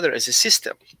fall together as a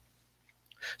system.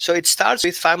 So it starts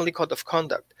with family code of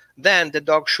conduct. Then the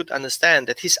dog should understand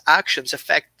that his actions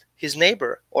affect his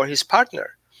neighbor or his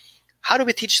partner. How do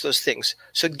we teach those things?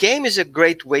 So game is a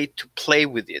great way to play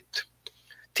with it.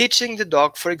 Teaching the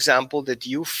dog, for example, that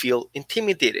you feel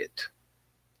intimidated.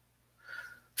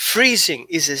 Freezing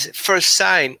is a first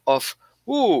sign of,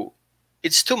 ooh,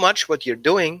 it's too much what you're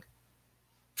doing.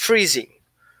 Freezing.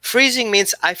 Freezing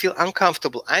means I feel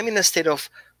uncomfortable. I'm in a state of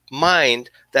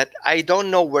mind that I don't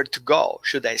know where to go.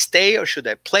 Should I stay or should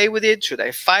I play with it? Should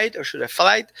I fight or should I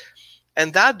flight?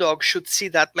 And that dog should see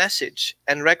that message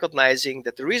and recognizing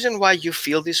that the reason why you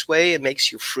feel this way and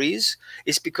makes you freeze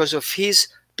is because of his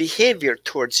behavior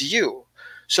towards you.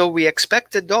 So we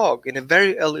expect the dog in a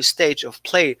very early stage of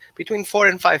play, between 4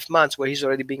 and 5 months, where he's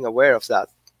already being aware of that,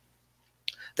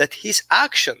 that his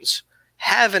actions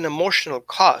have an emotional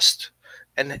cost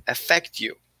and affect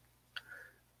you.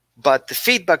 But the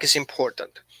feedback is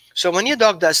important. So when your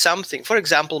dog does something, for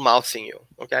example, mouthing you,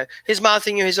 okay? He's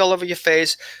mouthing you, he's all over your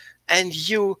face, and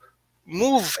you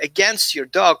move against your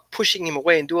dog, pushing him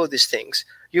away and do all these things.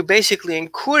 You basically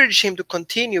encourage him to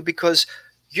continue because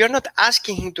you're not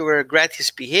asking him to regret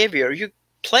his behavior. You're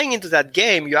playing into that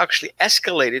game. You actually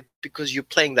escalate it because you're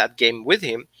playing that game with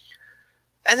him.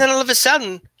 And then all of a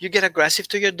sudden, you get aggressive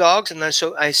to your dogs. And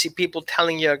so I see people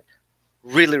telling you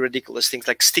really ridiculous things,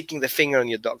 like sticking the finger on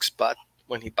your dog's butt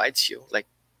when he bites you. Like,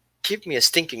 give me a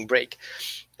stinking break.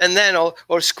 And then,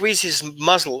 or squeeze his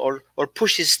muzzle, or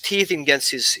push his teeth against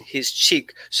his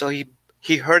cheek so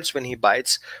he hurts when he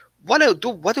bites. What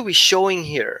are we showing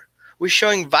here? We're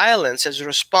showing violence as a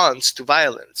response to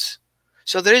violence.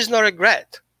 So there is no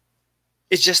regret.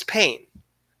 It's just pain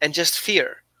and just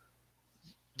fear.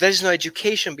 There's no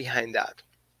education behind that.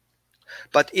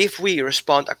 But if we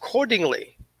respond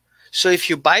accordingly, so if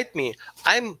you bite me,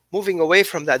 I'm moving away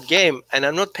from that game and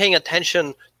I'm not paying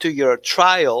attention to your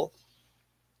trial,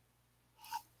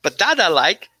 but that I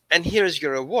like, and here's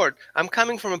your reward. I'm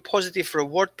coming from a positive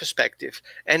reward perspective,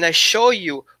 and I show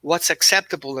you what's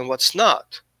acceptable and what's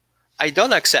not. I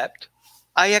don't accept,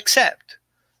 I accept.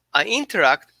 I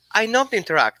interact, I'm not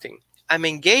interacting. I'm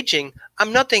engaging,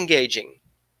 I'm not engaging.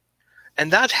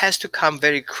 And that has to come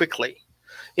very quickly.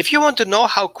 If you want to know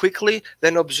how quickly,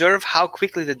 then observe how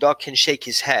quickly the dog can shake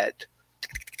his head.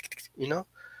 You know,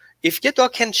 if your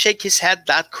dog can shake his head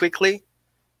that quickly,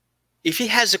 if he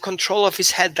has a control of his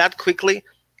head that quickly,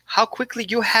 how quickly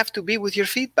you have to be with your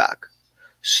feedback.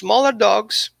 Smaller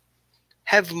dogs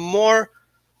have more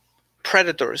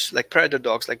predators, like predator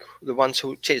dogs, like the ones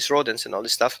who chase rodents and all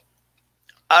this stuff,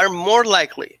 are more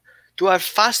likely to have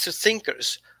faster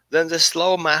thinkers than the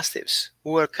slow mastiffs,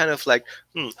 who are kind of like,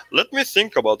 let me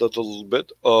think about that a little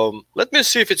bit. Let me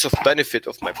see if it's of benefit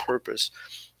of my purpose.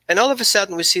 And all of a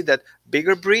sudden we see that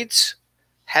bigger breeds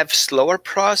have slower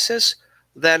process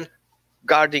than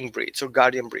guarding breeds or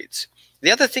guardian breeds.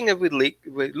 The other thing that we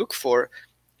look for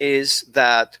is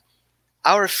that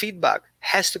our feedback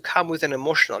has to come with an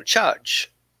emotional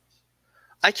charge.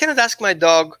 I cannot ask my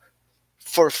dog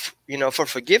for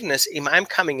forgiveness if I'm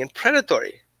coming in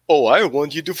predatory. Oh, I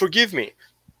want you to forgive me.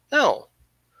 No.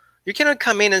 You cannot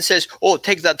come in and says, oh,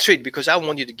 take that treat because I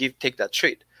want you to take that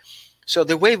treat. So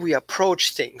the way we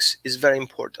approach things is very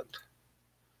important.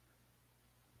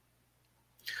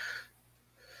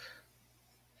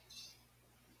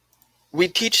 We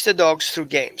teach the dogs through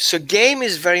games. So game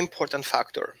is a very important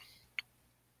factor.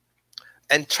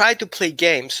 And try to play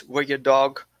games where your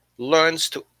dog learns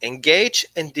to engage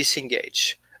and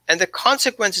disengage. And the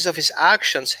consequences of his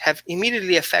actions have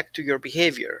immediately effect to your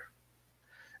behavior.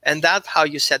 And that's how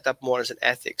you set up morals and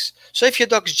ethics. So if your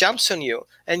dog jumps on you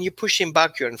and you push him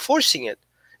back, you're enforcing it.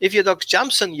 If your dog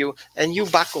jumps on you and you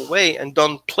back away and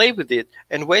don't play with it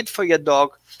and wait for your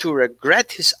dog to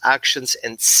regret his actions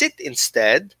and sit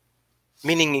instead,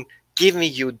 meaning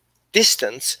giving you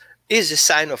distance is a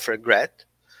sign of regret,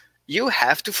 you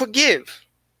have to forgive.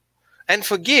 And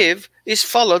forgive is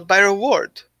followed by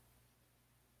reward.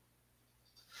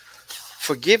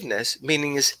 Forgiveness,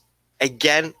 meaning is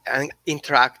again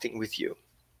interacting with you.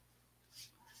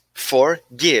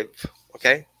 Forgive,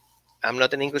 okay? I'm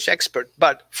not an English expert,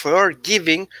 but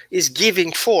forgiving is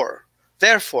giving for.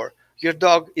 Therefore, your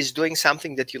dog is doing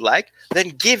something that you like, then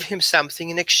give him something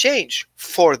in exchange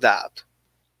for that.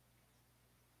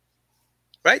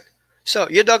 Right? So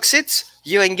your dog sits,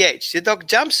 you engage. Your dog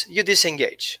jumps, you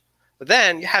disengage.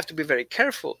 then you have to be very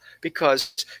careful,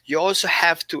 because you also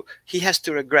have to, he has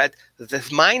to regret the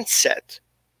mindset,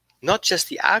 not just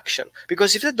the action.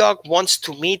 Because if the dog wants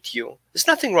to meet you, there's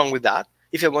nothing wrong with that.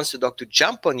 If it wants the dog to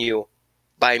jump on you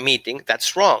by meeting,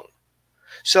 that's wrong.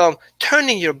 So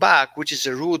turning your back, which is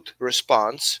a rude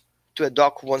response to a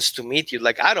dog who wants to meet you,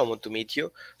 like I don't want to meet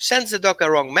you, sends the dog a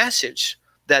wrong message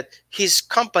that his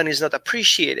company is not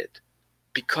appreciated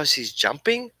because he's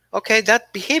jumping. Okay,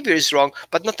 that behavior is wrong,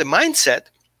 but not the mindset.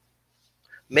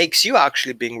 Makes you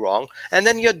actually being wrong. And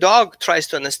then your dog tries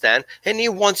to understand, and he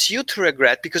wants you to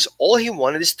regret, because all he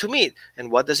wanted is to meet. And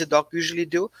what does a dog usually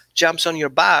do? Jumps on your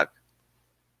back.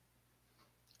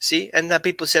 See? And then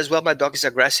people says, well, my dog is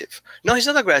aggressive. No, he's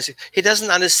not aggressive. He doesn't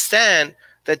understand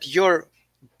that your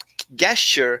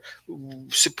gesture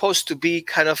supposed to be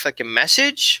kind of like a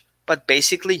message, but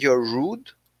basically you're rude.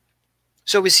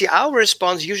 So we see our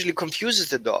response usually confuses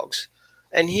the dogs.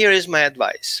 And here is my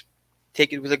advice.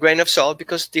 Take it with a grain of salt,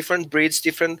 because different breeds,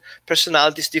 different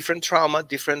personalities, different trauma,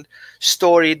 different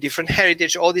story, different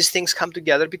heritage, all these things come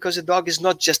together, because a dog is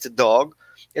not just a dog.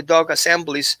 A dog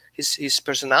assembles his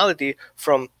personality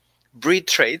from breed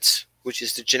traits, which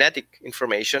is the genetic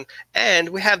information, and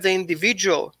we have the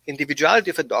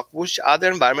individuality of a dog, which are the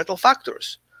environmental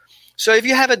factors. So if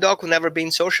you have a dog who never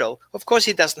been social, of course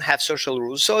he doesn't have social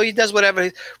rules, so he does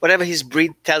whatever his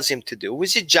breed tells him to do,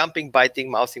 which is jumping, biting,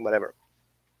 mouthing, whatever.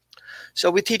 So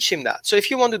we teach him that. So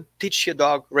if you want to teach your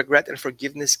dog regret and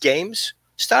forgiveness games,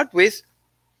 start with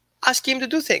ask him to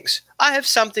do things. I have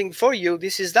something for you.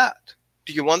 This is that.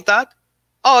 Do you want that?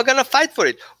 Oh, I'm going to fight for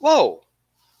it. Whoa.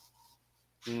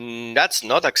 That's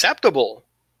not acceptable.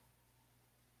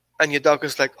 And your dog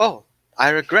is like, oh, I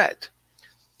regret.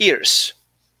 Ears,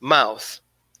 mouth,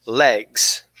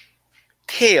 legs,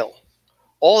 tail,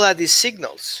 all are these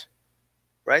signals,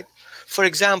 right? For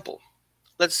example,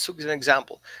 let's look at an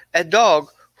example. A dog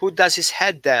who does his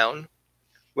head down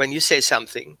when you say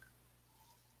something,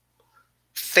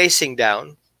 facing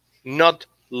down, not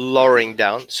lowering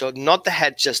down. So not the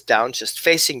head just down, just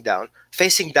facing down.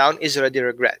 Facing down is already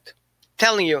regret.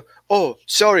 Telling you, oh,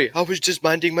 sorry, I was just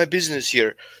minding my business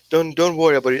here. Don't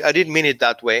worry about it. I didn't mean it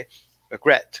that way.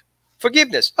 Regret.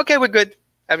 Forgiveness. Okay, we're good.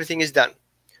 Everything is done.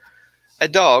 A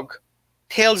dog,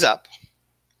 tails up.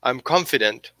 I'm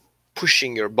confident,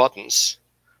 pushing your buttons.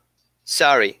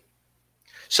 Sorry.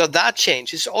 So that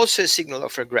change is also a signal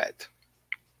of regret.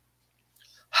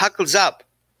 Hackles up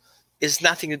is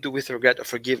nothing to do with regret or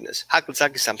forgiveness. Hackles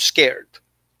up is I'm scared.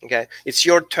 Okay, it's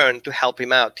your turn to help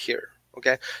him out here.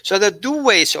 Okay, so there are two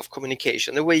ways of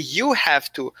communication: the way you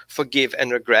have to forgive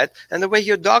and regret, and the way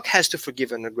your dog has to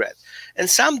forgive and regret. And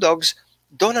some dogs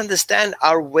don't understand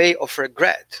our way of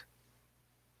regret,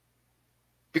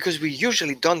 because we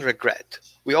usually don't regret.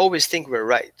 We always think we're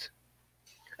right.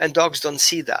 And dogs don't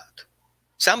see that.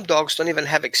 Some dogs don't even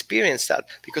have experienced that,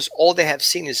 because all they have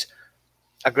seen is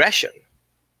aggression.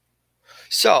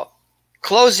 So,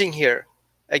 closing here,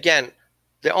 again,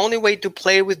 the only way to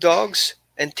play with dogs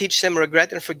and teach them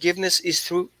regret and forgiveness is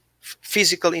through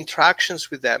physical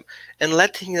interactions with them and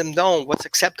letting them know what's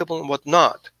acceptable and what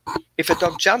not. If a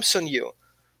dog jumps on you,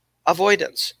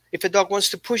 avoidance. If a dog wants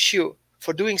to push you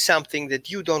for doing something that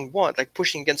you don't want, like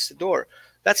pushing against the door,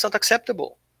 that's not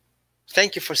acceptable.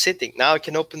 Thank you for sitting. Now I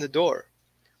can open the door.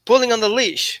 Pulling on the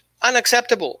leash,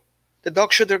 unacceptable. The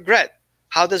dog should regret.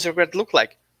 How does regret look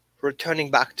like? Returning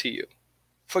back to you.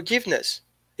 Forgiveness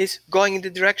is going in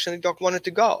the direction the dog wanted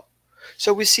to go.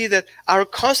 So we see that our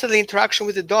constant interaction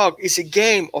with the dog is a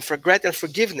game of regret and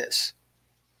forgiveness,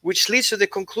 which leads to the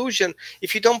conclusion,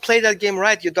 if you don't play that game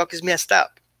right, your dog is messed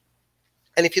up.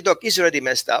 And if your dog is already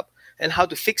messed up, and how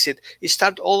to fix it is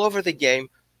start all over the game,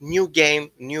 new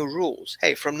rules.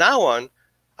 Hey, from now on,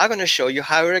 I'm going to show you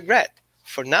how I regret.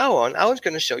 From now on, I'm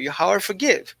going to show you how I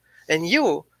forgive. And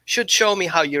you should show me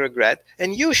how you regret,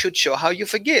 and you should show how you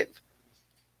forgive.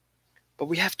 But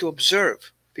we have to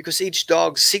observe, because each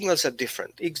dog's signals are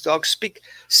different. Each dog speaks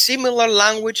similar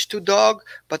language to dog,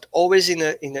 but always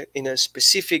in a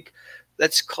specific,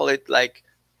 let's call it like,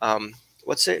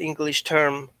 what's the English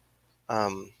term?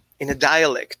 In a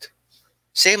dialect.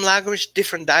 Same language,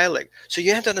 different dialect. So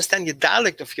you have to understand your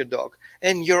dialect of your dog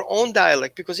and your own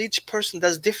dialect, because each person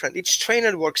does different. Each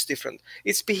trainer works different.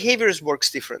 Each behaviorist works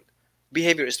different.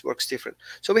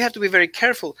 So we have to be very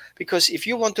careful, because if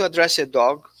you want to address a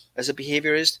dog as a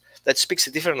behaviorist that speaks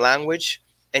a different language,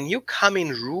 and you come in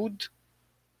rude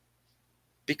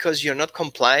because you're not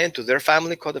compliant to their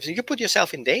family code of things, you put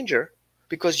yourself in danger,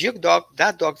 because your dog,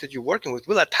 that dog that you're working with,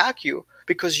 will attack you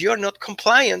because you're not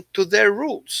compliant to their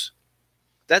rules.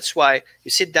 That's why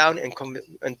you sit down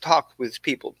and talk with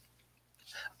people.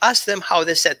 Ask them how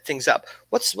they set things up.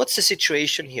 What's the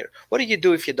situation here? What do you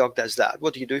do if your dog does that?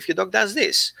 What do you do if your dog does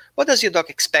this? What does your dog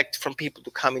expect from people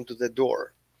to come into the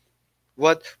door?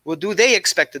 What do they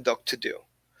expect the dog to do?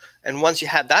 And once you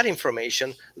have that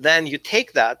information, then you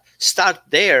take that, start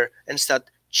there, and start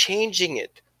changing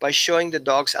it by showing the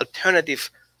dogs alternative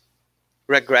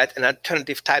regret and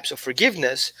alternative types of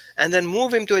forgiveness, and then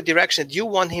move him to a direction that you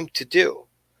want him to do.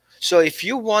 So if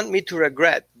you want me to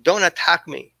regret, don't attack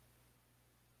me.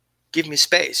 Give me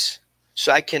space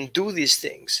so I can do these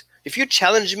things. If you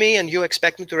challenge me and you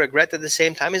expect me to regret at the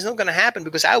same time, it's not going to happen,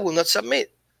 because I will not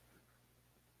submit.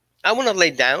 I will not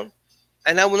lay down,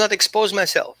 and I will not expose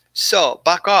myself. So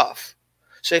back off.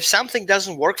 So if something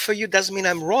doesn't work for you, doesn't mean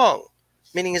I'm wrong.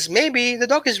 Meaning is maybe the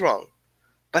dog is wrong.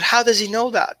 But how does he know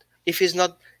that if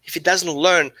he doesn't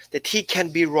learn that he can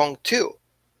be wrong too?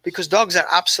 Because dogs are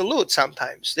absolute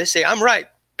sometimes. They say, I'm right,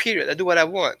 period. I do what I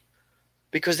want.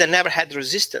 Because they never had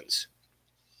resistance.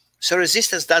 So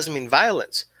resistance doesn't mean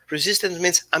violence. Resistance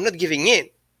means I'm not giving in.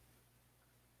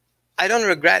 I don't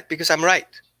regret because I'm right.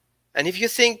 And if you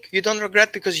think you don't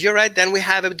regret because you're right, then we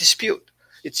have a dispute.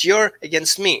 It's you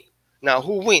against me. Now,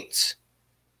 who wins?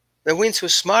 The wins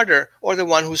who's smarter or the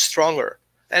one who's stronger?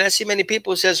 And I see many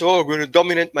people says, oh, I'm going to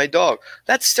dominate my dog.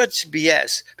 That's such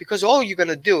BS, because all you're going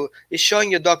to do is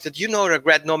showing your dog that you know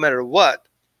regret no matter what,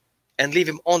 and leave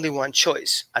him only one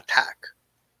choice, attack.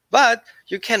 But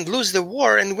you can lose the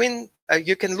war and win.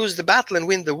 You can lose the battle and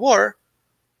win the war.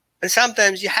 And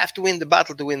sometimes you have to win the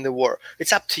battle to win the war.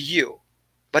 It's up to you.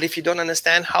 But if you don't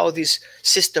understand how this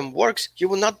system works, you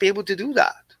will not be able to do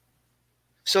that.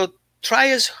 So try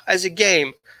as a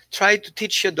game, try to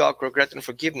teach your dog regret and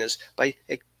forgiveness by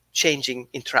changing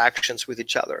interactions with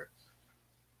each other.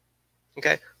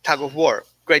 Okay, tug of war,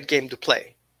 great game to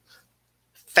play.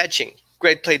 Fetching,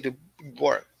 great play to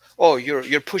work. Oh,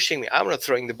 you're pushing me. I'm not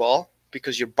throwing the ball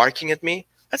because you're barking at me.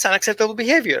 That's unacceptable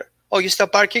behavior. Oh, you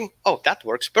stop barking? Oh, that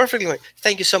works perfectly.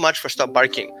 Thank you so much for stop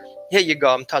barking. Here you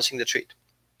go. I'm tossing the treat.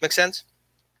 Make sense?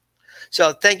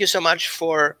 So thank you so much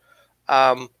for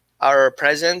our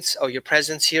presence or your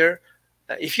presence here.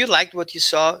 If you liked what you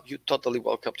saw, you're totally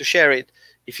welcome to share it.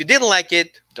 If you didn't like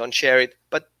it, don't share it.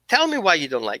 But tell me why you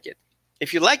don't like it.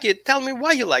 If you like it, tell me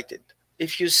why you liked it.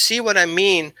 If you see what I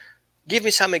mean, give me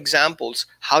some examples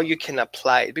how you can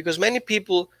apply it. Because many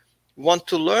people want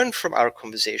to learn from our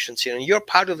conversations here. And you're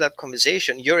part of that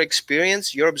conversation. Your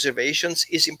experience, your observations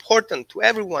is important to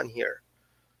everyone here.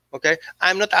 Okay,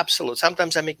 I'm not absolute.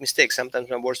 Sometimes I make mistakes. Sometimes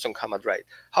my words don't come out right.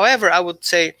 However, I would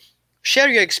say, share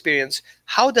your experience.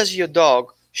 How does your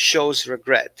dog shows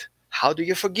regret? How do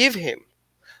you forgive him?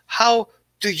 How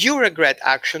do you regret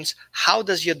actions? How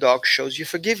does your dog shows you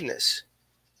forgiveness?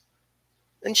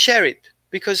 And share it,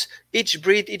 because each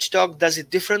breed, each dog does it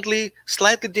differently,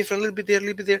 slightly different, a little bit there, a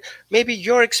little bit there. Maybe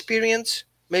your experience,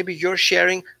 maybe your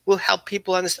sharing will help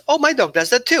people understand. Oh, my dog does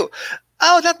that too.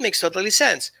 Oh, that makes totally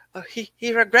sense. Oh,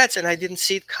 he regrets and I didn't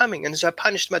see it coming. And so I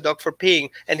punished my dog for peeing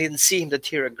and didn't see him that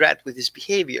he regret with his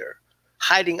behavior,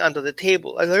 hiding under the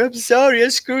table. I was like, I'm sorry, I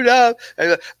screwed up. I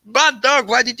go, bad dog,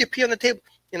 why did you pee on the table?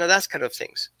 You know, that kind of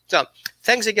things. So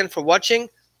thanks again for watching.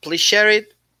 Please share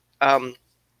it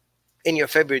in your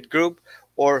favorite group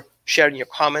or share in your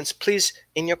comments. Please,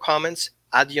 in your comments,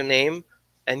 add your name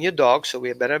and your dog so we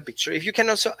have a better picture. If you can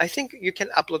also, I think you can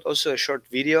upload also a short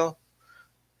video.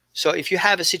 So if you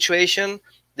have a situation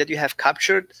that you have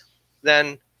captured,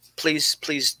 then please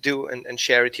do and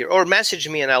share it here, or message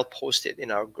me and I'll post it in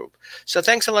our group. So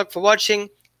thanks a lot for watching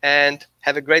and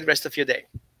have a great rest of your day.